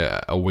it's going to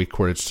be a week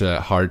where it's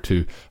hard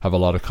to have a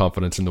lot of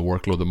confidence in the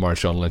workload that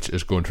Marshawn Lynch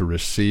is going to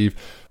receive.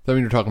 Then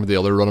when you're talking about the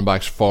other running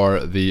backs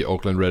for the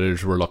Oakland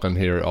Raiders, we're looking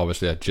here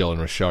obviously at Jalen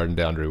Richard and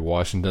DeAndre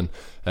Washington.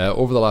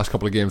 Over the last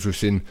couple of games we've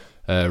seen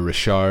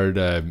Richard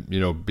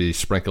be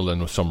sprinkled in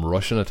with some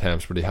rushing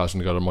attempts, but he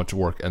hasn't got much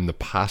work in the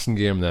passing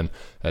game. Then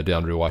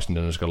DeAndre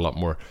Washington has got a lot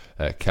more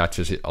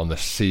catches on the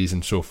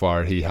season so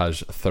far. He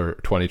has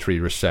 23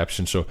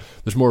 receptions, so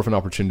there's more of an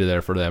opportunity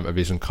there for them if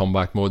he's in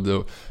comeback mode.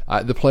 Though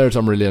the players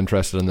I'm really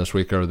interested in this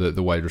week are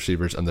the wide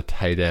receivers and the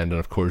tight end, and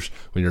of course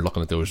when you're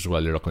looking at those as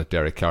well, you're looking at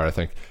Derek Carr. I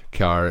think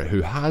Carr,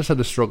 who has had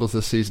his struggles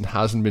this season,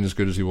 hasn't been as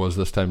good as he was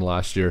this time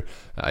last year.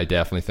 I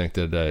definitely think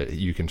that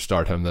you can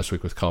start him this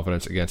week with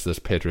confidence against this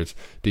Patriots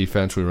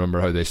defense. We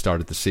remember how they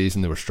started the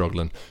season. They were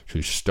struggling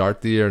to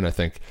start the year, and I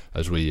think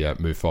as we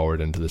move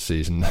forward into the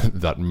season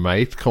that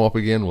might come up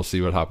again. We'll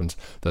see what happens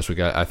this week.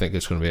 I think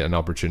it's going to be an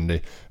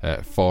opportunity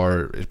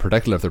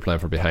particularly if they're playing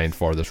from behind,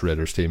 for this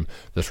Raiders team,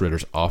 this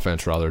Raiders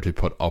offense rather, to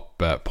put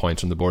up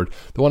points on the board.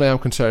 The one I am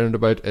concerned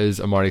about is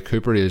Amari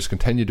Cooper. He has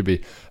continued to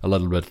be a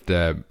little bit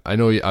I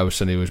know I was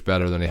saying he was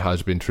better than he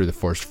has been through the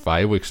first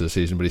 5 weeks of the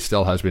season, but he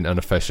still has been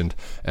inefficient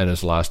in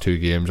his last 2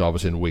 games.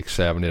 Obviously in week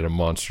 7 he had a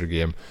monster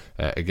game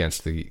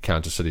against the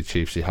Kansas City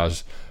Chiefs. He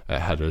has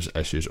had his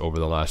issues over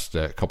the last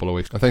couple of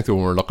weeks. I think that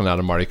when we're looking at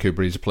Amari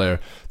Cooper, he's a player,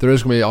 there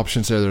is going to be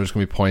options there's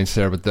going to be points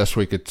there, but this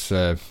week it's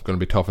going to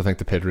be tough. I think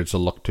the Patriots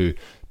will look to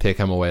take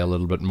him away a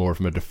little bit more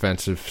from a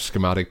defensive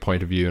schematic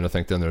point of view, and I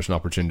think then there's an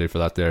opportunity for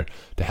that there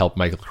to help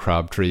Michael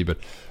Crabtree. But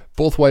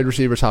both wide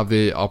receivers have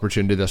the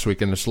opportunity this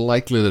week, and it's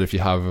likely that if you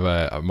have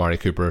Amari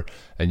Cooper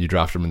and you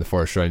draft him in the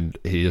first round,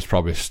 he is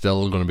probably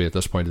still going to be, at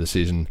this point of the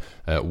season,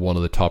 one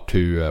of the top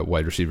 2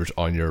 wide receivers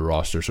on your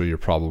roster, so you're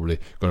probably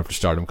going to have to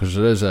start him, because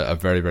it is a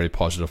very, very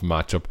positive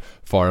matchup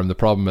for him. The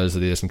problem is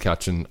that he isn't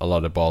catching a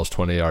lot of balls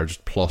 20 yards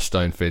plus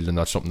downfield, and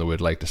that's something that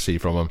we'd like to see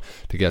from him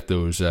to get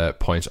those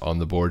points on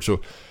the board. So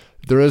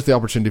there is the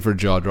opportunity for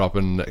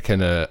jaw-dropping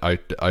kind of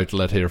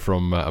outlet here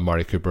from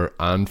Amari Cooper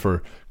and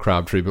for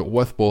Crabtree, but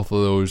with both of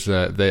those,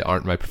 they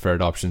aren't my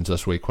preferred options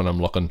this week when I'm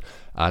looking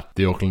at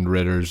the Oakland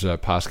Raiders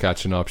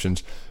pass-catching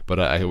options. But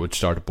I would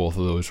start both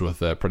of those with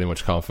pretty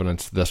much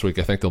confidence this week.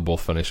 I think they'll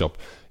both finish up,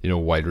 high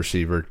wide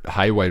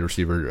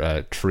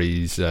receiver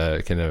trees,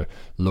 kind of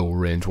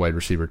low-range wide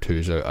receiver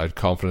twos. I'd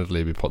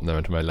confidently be putting them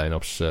into my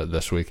lineups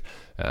this week.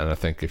 And I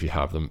think if you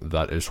have them,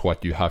 that is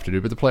what you have to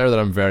do. But the player that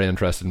I'm very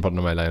interested in putting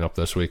in my lineup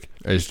this week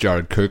is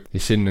Jared Cook.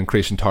 He's seen an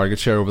increase in target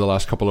share over the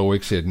last couple of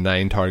weeks. He had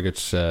 9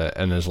 targets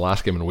in his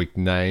last game in week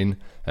 9.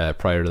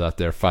 Prior to that,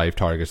 there 5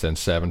 targets, then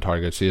 7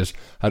 targets. He has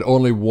had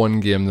only 1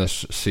 game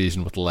this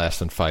season with less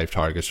than 5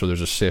 targets, so there's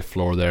a safe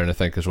floor there. And I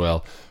think as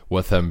well,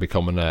 with him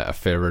becoming a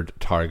favoured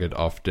target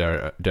of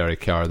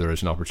Derek Carr, there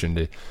is an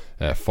opportunity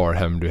for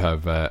him to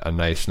have a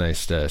nice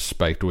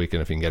spiked week,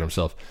 and if he can get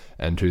himself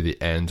into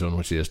the end zone,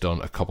 which he has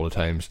done a couple of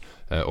times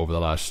over the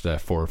last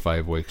 4 or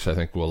 5 weeks, I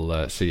think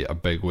we'll see a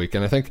big week.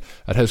 And I think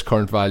at his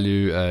current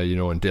value,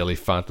 in daily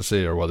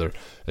fantasy, or whether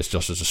it's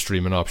just as a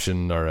streaming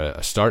option or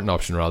a starting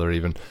option rather,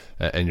 even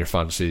in your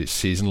fantasy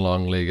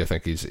season-long league, I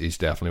think he's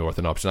definitely worth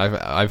an option.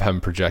 I've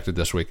him projected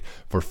this week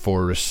for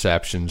 4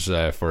 receptions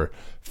for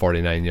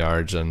 49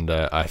 yards, and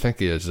I think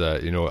he has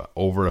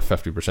over a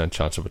 50%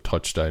 chance of a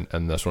touchdown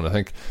in this one. I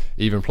think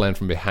even playing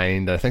from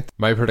behind, I think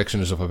my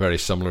prediction is of a very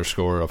similar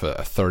score of a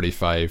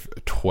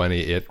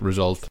 35-28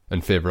 result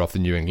in favour of the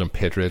New England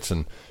Patriots.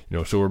 And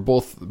so we're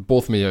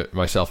both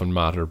myself and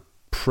Matt are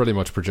pretty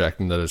much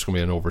projecting that it's going to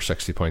be an over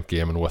 60-point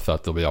game, and with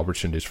that there'll be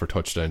opportunities for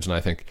touchdowns. And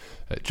I think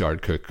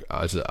Jared Cook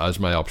as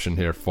my option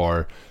here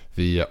for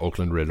the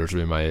Oakland Raiders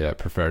will be my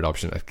preferred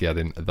option at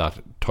getting that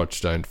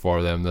touchdown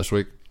for them this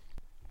week.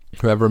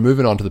 However,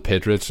 moving on to the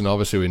Patriots, and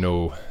obviously we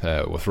know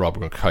with Rob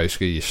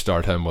Gronkowski, you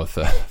start him with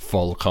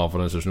full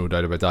confidence, there's no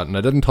doubt about that. And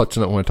I didn't touch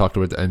on it when I talked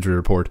about the injury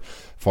report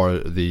for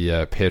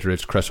the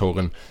Patriots. Chris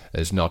Hogan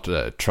is not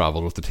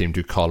travelled with the team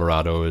to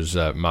Colorado, as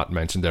Matt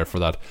mentioned there, for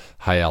that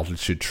high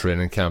altitude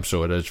training camp,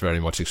 so it is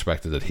very much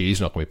expected that he's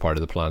not going to be part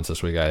of the plans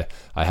this week. I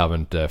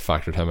haven't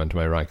factored him into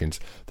my rankings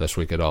this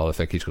week at all. I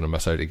think he's going to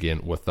miss out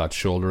again with that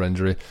shoulder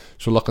injury.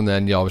 So looking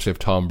then, you obviously have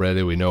Tom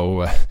Brady. We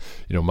know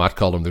Matt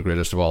called him the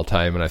greatest of all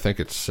time, and I think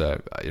it's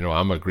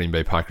I'm a Green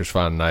Bay Packers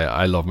fan, and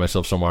I love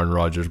myself some Aaron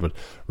Rodgers, but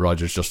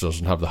Rodgers just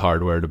doesn't have the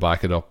hardware to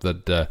back it up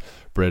that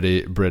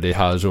Brady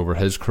has over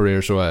his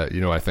career. So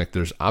I think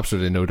there's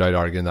absolutely no doubt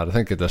arguing that. I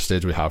think at this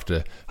stage we have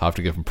to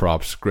give him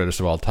props. Greatest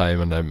of all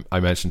time, and I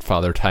mentioned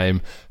Father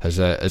Time is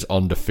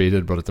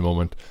undefeated, but at the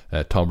moment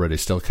Tom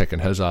Brady's still kicking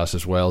his ass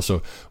as well.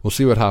 So we'll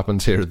see what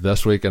happens here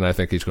this week, and I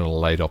think he's going to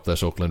light up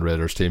this Oakland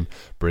Raiders team.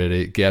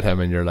 Brady, get him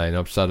in your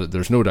lineups.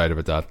 There's no doubt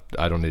about that.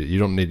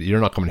 You're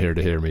not coming here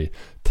to hear me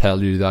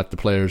tell you that. The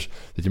players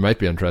that you might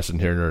be interested in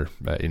hearing are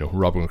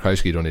Rob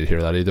Gronkowski. You don't need to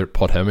hear that either.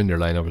 Put him in your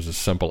lineup. Is as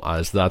simple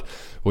as that.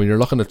 When you're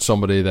looking at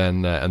somebody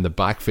then in the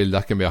backfield,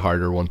 that can be a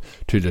harder one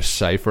to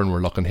decipher, and we're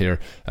looking here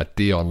at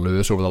Dion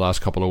Lewis over the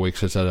last couple of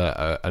weeks. It's had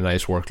a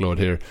nice workload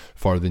here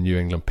for the New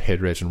England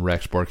Patriots, and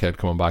Rex Burkhead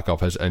coming back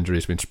off his injury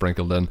has been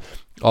sprinkled in.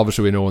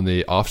 Obviously, we know in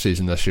the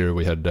off-season this year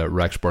we had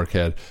Rex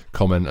Burkhead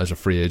come in as a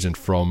free agent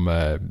from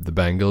the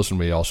Bengals, and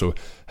we also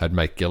had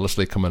Mike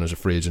Gillislee come in as a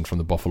free agent from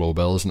the Buffalo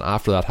Bills. And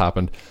after that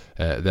happened,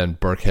 then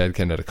Burkhead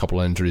kind of had a couple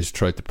of injuries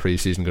throughout the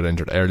preseason, got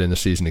injured early in the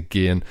season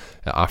again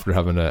after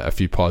having a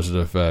few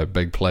positive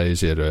big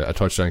plays. He had a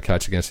touchdown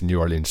catch against the New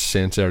Orleans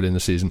Saints early in the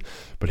season,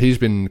 but he's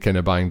been kind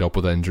of banged up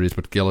with injuries.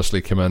 But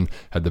Gillislee came in,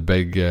 had the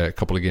big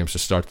couple of games to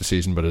start the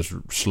season, but has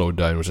slowed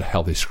down, was a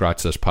healthy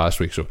scratch this past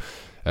week. So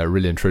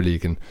really and truly you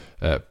can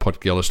put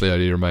Gillislee out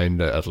of your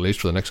mind at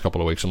least for the next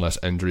couple of weeks unless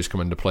injuries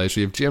come into play. So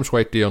you have James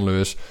White, Dion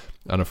Lewis,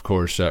 and of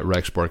course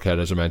Rex Burkhead.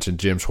 As I mentioned,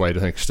 James White I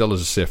think still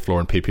has a safe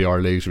floor in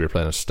PPR leagues. If you're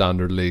playing in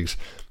standard leagues,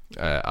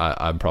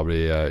 I'm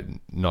probably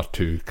not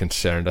too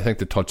concerned. I think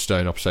the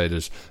touchdown upside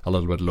is a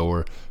little bit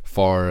lower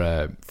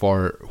for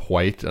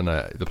White, and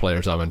the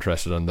players I'm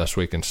interested in this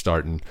week and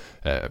starting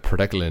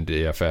particularly in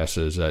DFS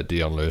is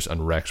Dion Lewis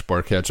and Rex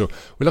Burkhead. So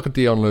we look at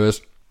Dion Lewis,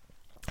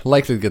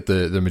 likely to get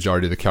the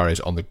majority of the carries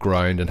on the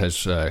ground, and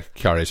his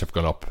carries have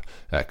gone up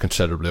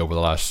considerably over the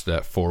last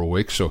 4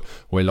 weeks. So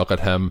we look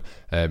at him,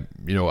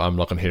 I'm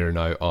looking here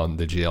now on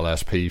the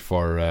GLSP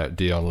for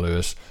Dion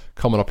Lewis.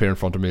 Coming up here in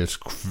front of me, it's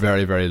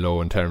very, very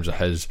low in terms of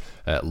his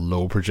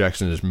low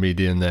projection. His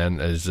median then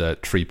is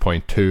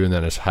 3.2, and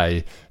then his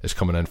high is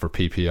coming in for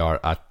PPR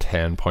at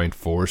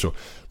 10.4. So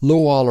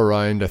low all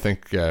around. I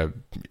think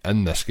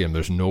in this game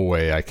there's no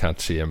way I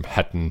can't see him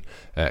hitting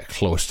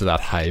close to that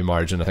high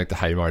margin. I think the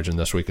high margin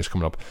this week is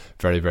coming up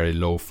very, very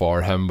low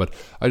for him. But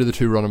out of the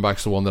two running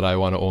backs, the one that I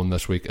want to own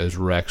this week is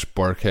Rex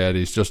Burkhead.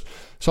 He's just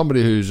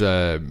somebody who's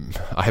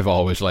I've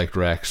always liked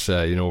Rex.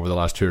 Over the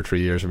last 2 or 3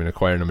 years I've been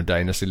acquiring him in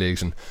dynasty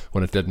leagues, and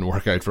when it didn't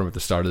work out for him at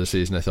the start of the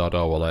season I thought,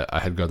 I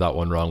had got that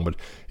one wrong. But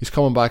he's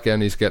coming back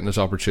in, he's getting his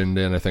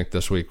opportunity, and I think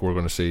this week we're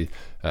going to see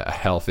a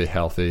healthy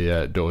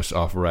dose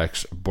of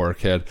Rex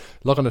Burkhead.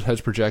 Looking at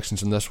his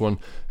projections in this one,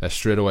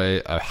 straight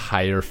away a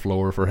higher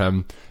floor for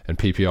him. In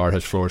PPR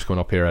his floor is coming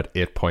up here at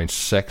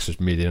 8.6, his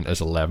median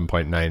is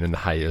 11.9, and the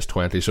high is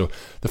 20. So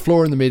the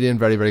floor and the median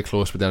very, very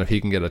close, but then if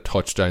he can get a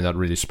touchdown, that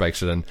really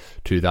spikes it in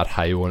to that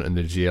high one in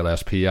the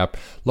GLSP app.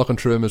 Looking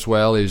through him as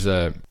well, he's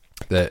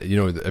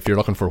if you're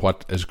looking for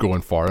what is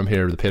going for him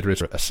here, the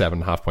Patriots are a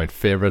 7.5 point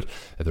favourite.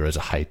 There is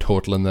a high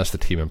total in this. The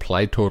team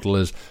implied total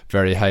is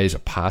very high. He's a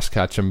pass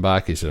catching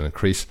back. He's an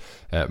increased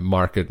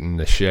market in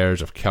the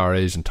shares of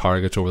carries and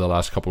targets over the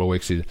last couple of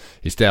weeks.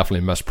 He's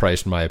definitely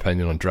mispriced in my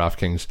opinion on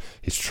DraftKings.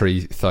 He's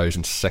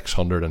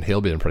 3,600, and he'll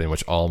be in pretty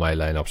much all my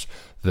lineups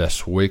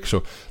this week.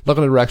 So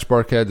looking at Rex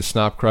Burkhead, the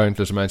snap count,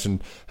 as I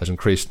mentioned, has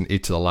increased in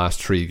each of the last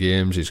 3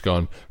 games. He's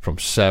gone from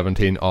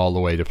 17 all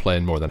the way to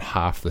playing more than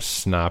half the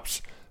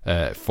snaps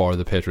for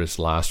the Patriots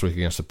last week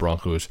against the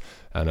Broncos,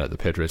 and the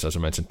Patriots, as I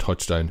mentioned,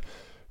 touchdown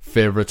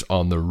favourites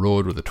on the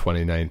road with a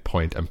 29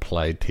 point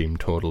implied team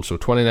total. So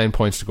 29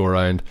 points to go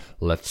around.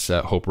 Let's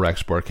hope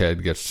Rex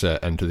Burkhead gets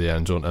into the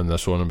end zone in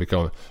this one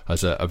and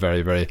has a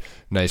very, very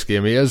nice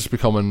game. He is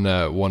becoming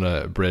one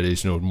of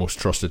Brady's most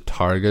trusted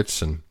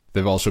targets, and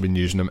they've also been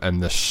using him in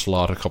this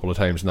slot a couple of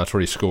times, and that's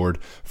where he scored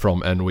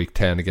from in week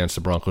 10 against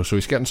the Broncos. So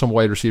he's getting some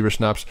wide receiver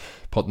snaps,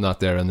 putting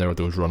that there in there with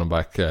those running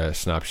back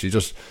snaps.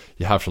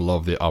 You have to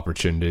love the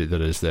opportunity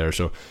that is there.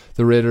 So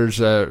the Raiders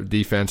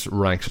defense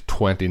ranks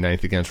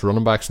 29th against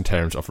running backs in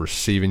terms of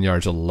receiving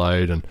yards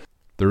allowed, and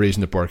the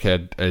reason that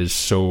Burkhead is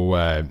so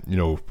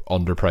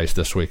underpriced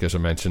this week, as I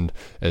mentioned,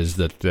 is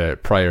that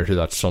prior to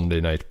that Sunday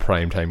night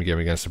primetime game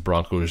against the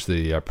Broncos,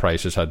 the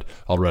prices had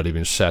already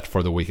been set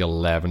for the week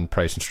 11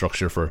 pricing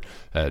structure for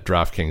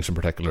DraftKings in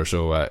particular.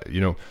 So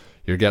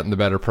you're getting the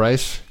better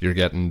price, you're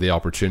getting the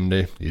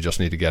opportunity, you just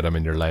need to get him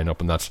in your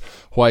lineup, and that's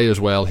why as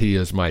well he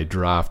is my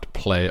draft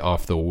play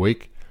of the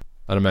week.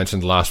 And I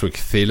mentioned last week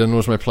Thielen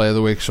was my play of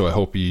the week, so I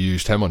hope you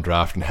used him on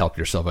draft and helped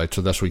yourself out.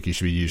 So this week you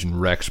should be using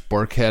Rex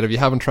Burkhead. If you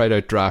haven't tried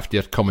out draft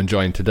yet, come and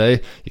join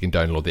today. You can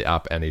download the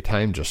app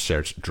anytime, just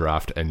search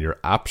draft in your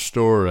app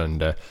store,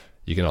 and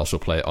you can also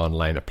play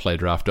online at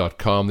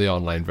playdraft.com, the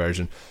online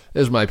version.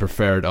 is my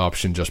preferred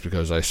option just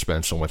because I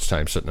spend so much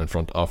time sitting in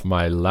front of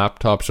my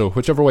laptop. So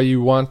whichever way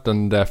you want,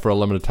 and for a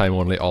limited time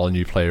only, all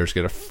new players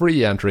get a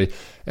free entry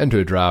into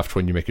a draft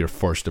when you make your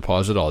first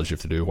deposit. All you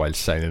have to do while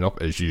signing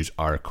up is use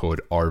our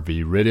code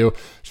RVRadio.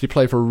 So you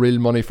play for real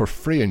money for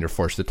free on your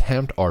first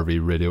attempt.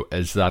 RVRadio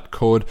is that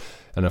code.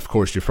 And of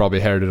course, you've probably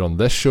heard it on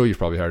this show, you've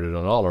probably heard it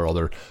on all our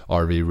other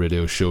RV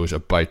radio shows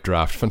about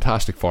draft.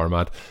 Fantastic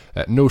format.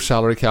 No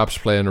salary caps,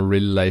 playing a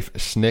real life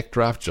snake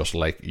draft, just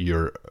like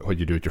what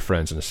you do with your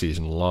friends in a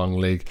season long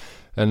league.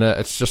 And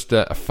it's just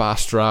a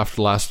fast draft,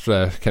 lasts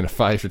kind of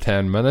 5 to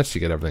 10 minutes.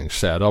 You get everything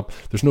set up.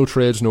 There's no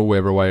trades, no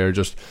waiver wire.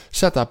 Just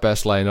set that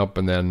best lineup,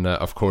 and then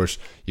of course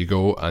you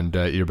go and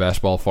your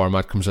best ball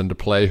format comes into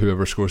play.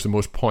 Whoever scores the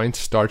most points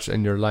starts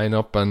in your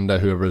lineup, and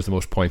whoever has the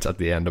most points at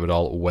the end of it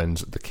all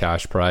wins the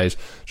cash prize.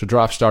 So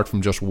drafts start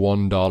from just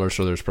 $1,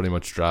 so there's pretty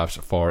much drafts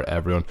for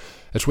everyone.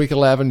 It's week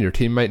 11. Your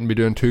team mightn't be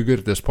doing too good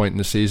at this point in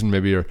the season.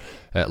 Maybe you're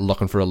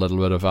looking for a little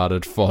bit of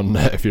added fun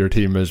if your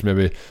team is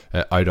maybe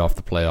out off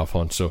the playoff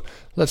hunt. So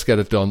let's get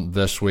it done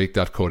this week.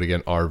 That code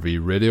again,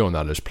 RVRadio, and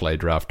that is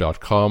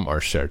playdraft.com, or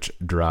search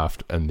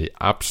draft in the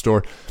App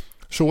Store.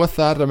 So with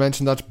that, I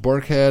mentioned that's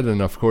Burkhead, and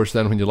of course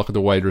then when you look at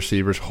the wide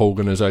receivers,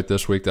 Hogan is out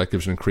this week. That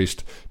gives an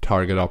increased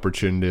target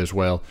opportunity as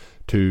well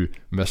to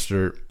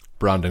Mr.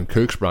 Brandon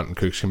Cooks. Brandon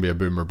Cooks can be a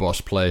boom or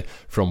bust play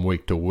from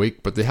week to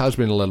week, but there has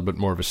been a little bit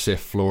more of a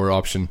safe floor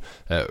option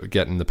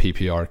getting the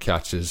PPR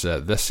catches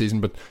this season.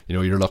 But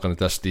you're looking at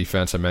this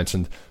defense. I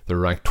mentioned they're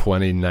ranked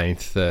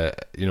 29th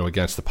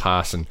against the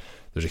pass, and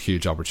there's a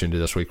huge opportunity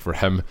this week for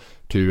him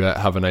to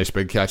have a nice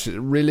big catch.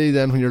 Really,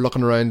 then, when you're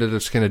looking around it,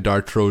 it's kind of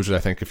dart throws. I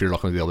think if you're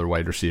looking at the other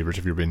wide receivers,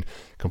 if you're being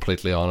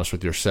completely honest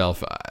with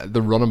yourself,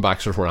 the running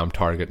backs are where I'm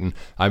targeting.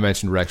 I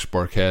mentioned Rex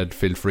Burkhead.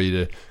 Feel free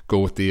to go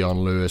with Dion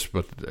Lewis,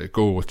 but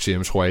go with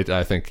James White.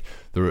 I think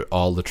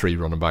all the three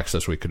running backs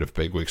this week could have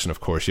big weeks, and of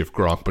course you have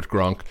Gronk, but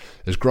Gronk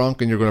is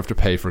Gronk, and you're going to have to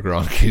pay for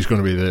Gronk. He's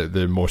going to be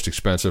the most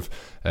expensive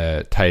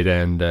tight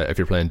end if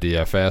you're playing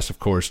DFS. Of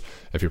course,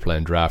 if you're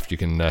playing draft, you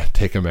can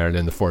take him early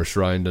in the first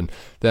round, and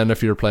then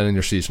if you're playing in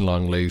your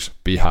season-long leagues,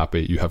 be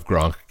happy you have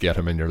Gronk, get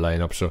him in your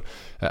lineup. So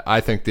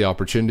I think the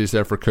opportunity is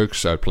there for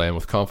Cooks. I'd play him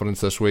with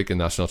confidence this week, and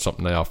that's not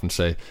something I often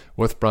say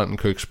with Brandon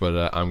Cooks,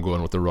 but I'm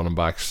going with the running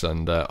backs,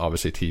 and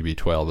obviously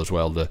TB12 as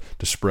well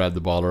to spread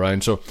the ball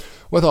around. So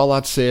with all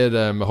that said,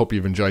 I hope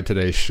you've enjoyed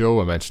today's show.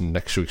 I mentioned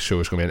next week's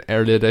show is going to be an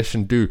early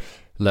edition. Do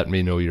let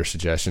me know your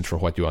suggestions for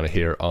what you want to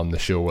hear on the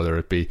show, whether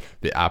it be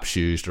the apps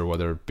used or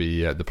whether it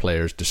be the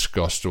players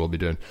discussed. We'll be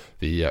doing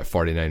the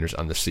 49ers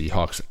and the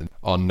Seahawks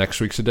on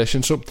next week's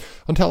edition. So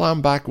until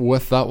I'm back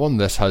with that one,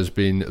 this has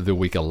been the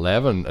Week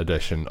 11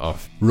 edition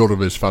of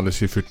RotoViz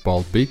Fantasy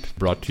Football Beat,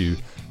 brought to you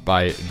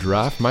by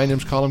Draft. My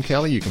name's Colin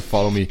Kelly. You can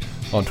follow me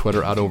on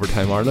Twitter at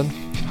Overtime Ireland.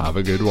 Have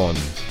a good one.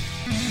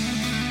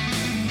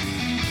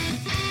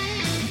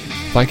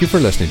 Thank you for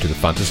listening to the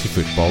Fantasy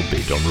Football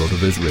Beat on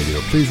RotoViz Radio.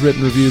 Please rate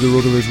and review the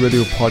RotoViz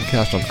Radio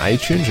podcast on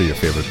iTunes or your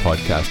favourite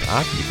podcast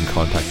app. You can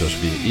contact us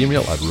via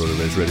email at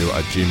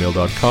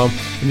rotovizradio@gmail.com,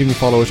 and you can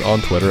follow us on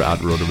Twitter at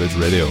RotoViz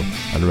Radio.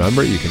 And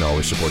remember, you can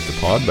always support the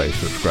pod by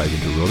subscribing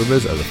to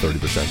RotoViz at a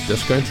 30%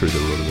 discount through the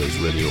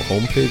RotoViz Radio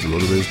homepage,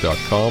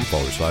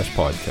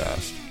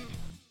 rotoviz.com/podcast.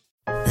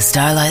 The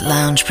Starlight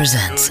Lounge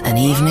presents An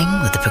Evening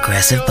with the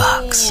Progressive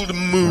Box. Old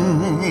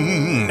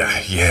moon,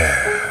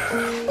 yeah.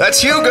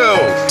 That's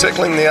Hugo,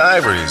 tickling the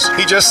ivories.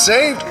 He just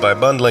saved by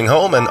bundling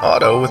home and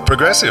auto with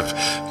Progressive.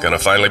 Gonna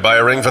finally buy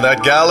a ring for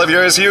that gal of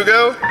yours,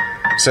 Hugo?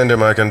 Send her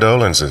my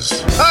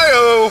condolences.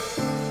 Hi-oh!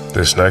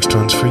 This next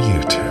one's for you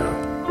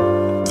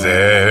two.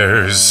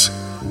 There's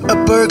a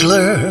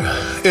burglar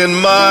in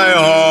my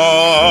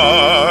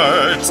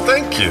heart.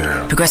 Thank you.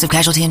 Progressive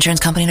Casualty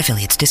Insurance Company and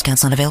Affiliates.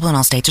 Discounts not available in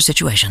all states or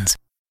situations.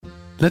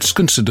 Let's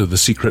consider the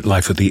secret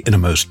life of the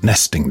innermost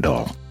nesting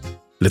doll.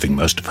 Living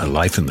most of her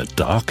life in the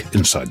dark,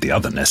 inside the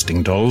other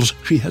nesting dolls,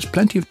 she has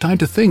plenty of time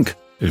to think,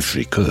 if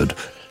she could.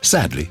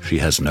 Sadly, she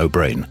has no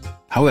brain.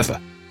 However,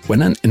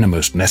 when an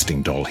innermost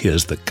nesting doll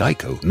hears that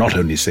Geico not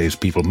only saves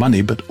people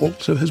money, but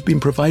also has been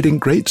providing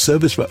great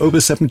service for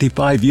over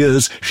 75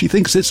 years, she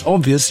thinks it's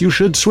obvious you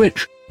should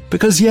switch.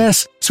 Because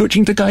yes,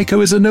 switching to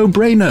Geico is a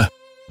no-brainer.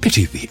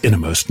 Pity the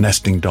innermost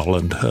nesting doll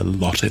and her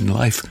lot in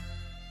life.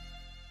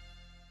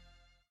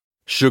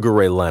 Sugar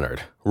Ray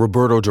Leonard,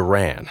 Roberto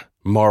Duran,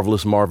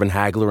 Marvelous Marvin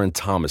Hagler, and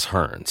Thomas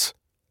Hearns.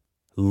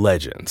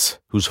 Legends,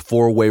 whose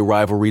four-way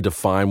rivalry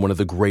defined one of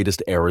the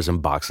greatest eras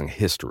in boxing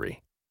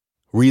history.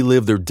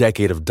 Relive their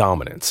decade of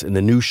dominance in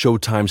the new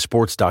Showtime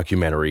sports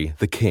documentary,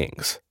 The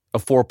Kings, a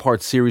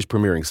 4-part series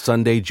premiering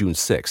Sunday, June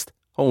 6th,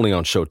 only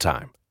on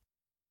Showtime.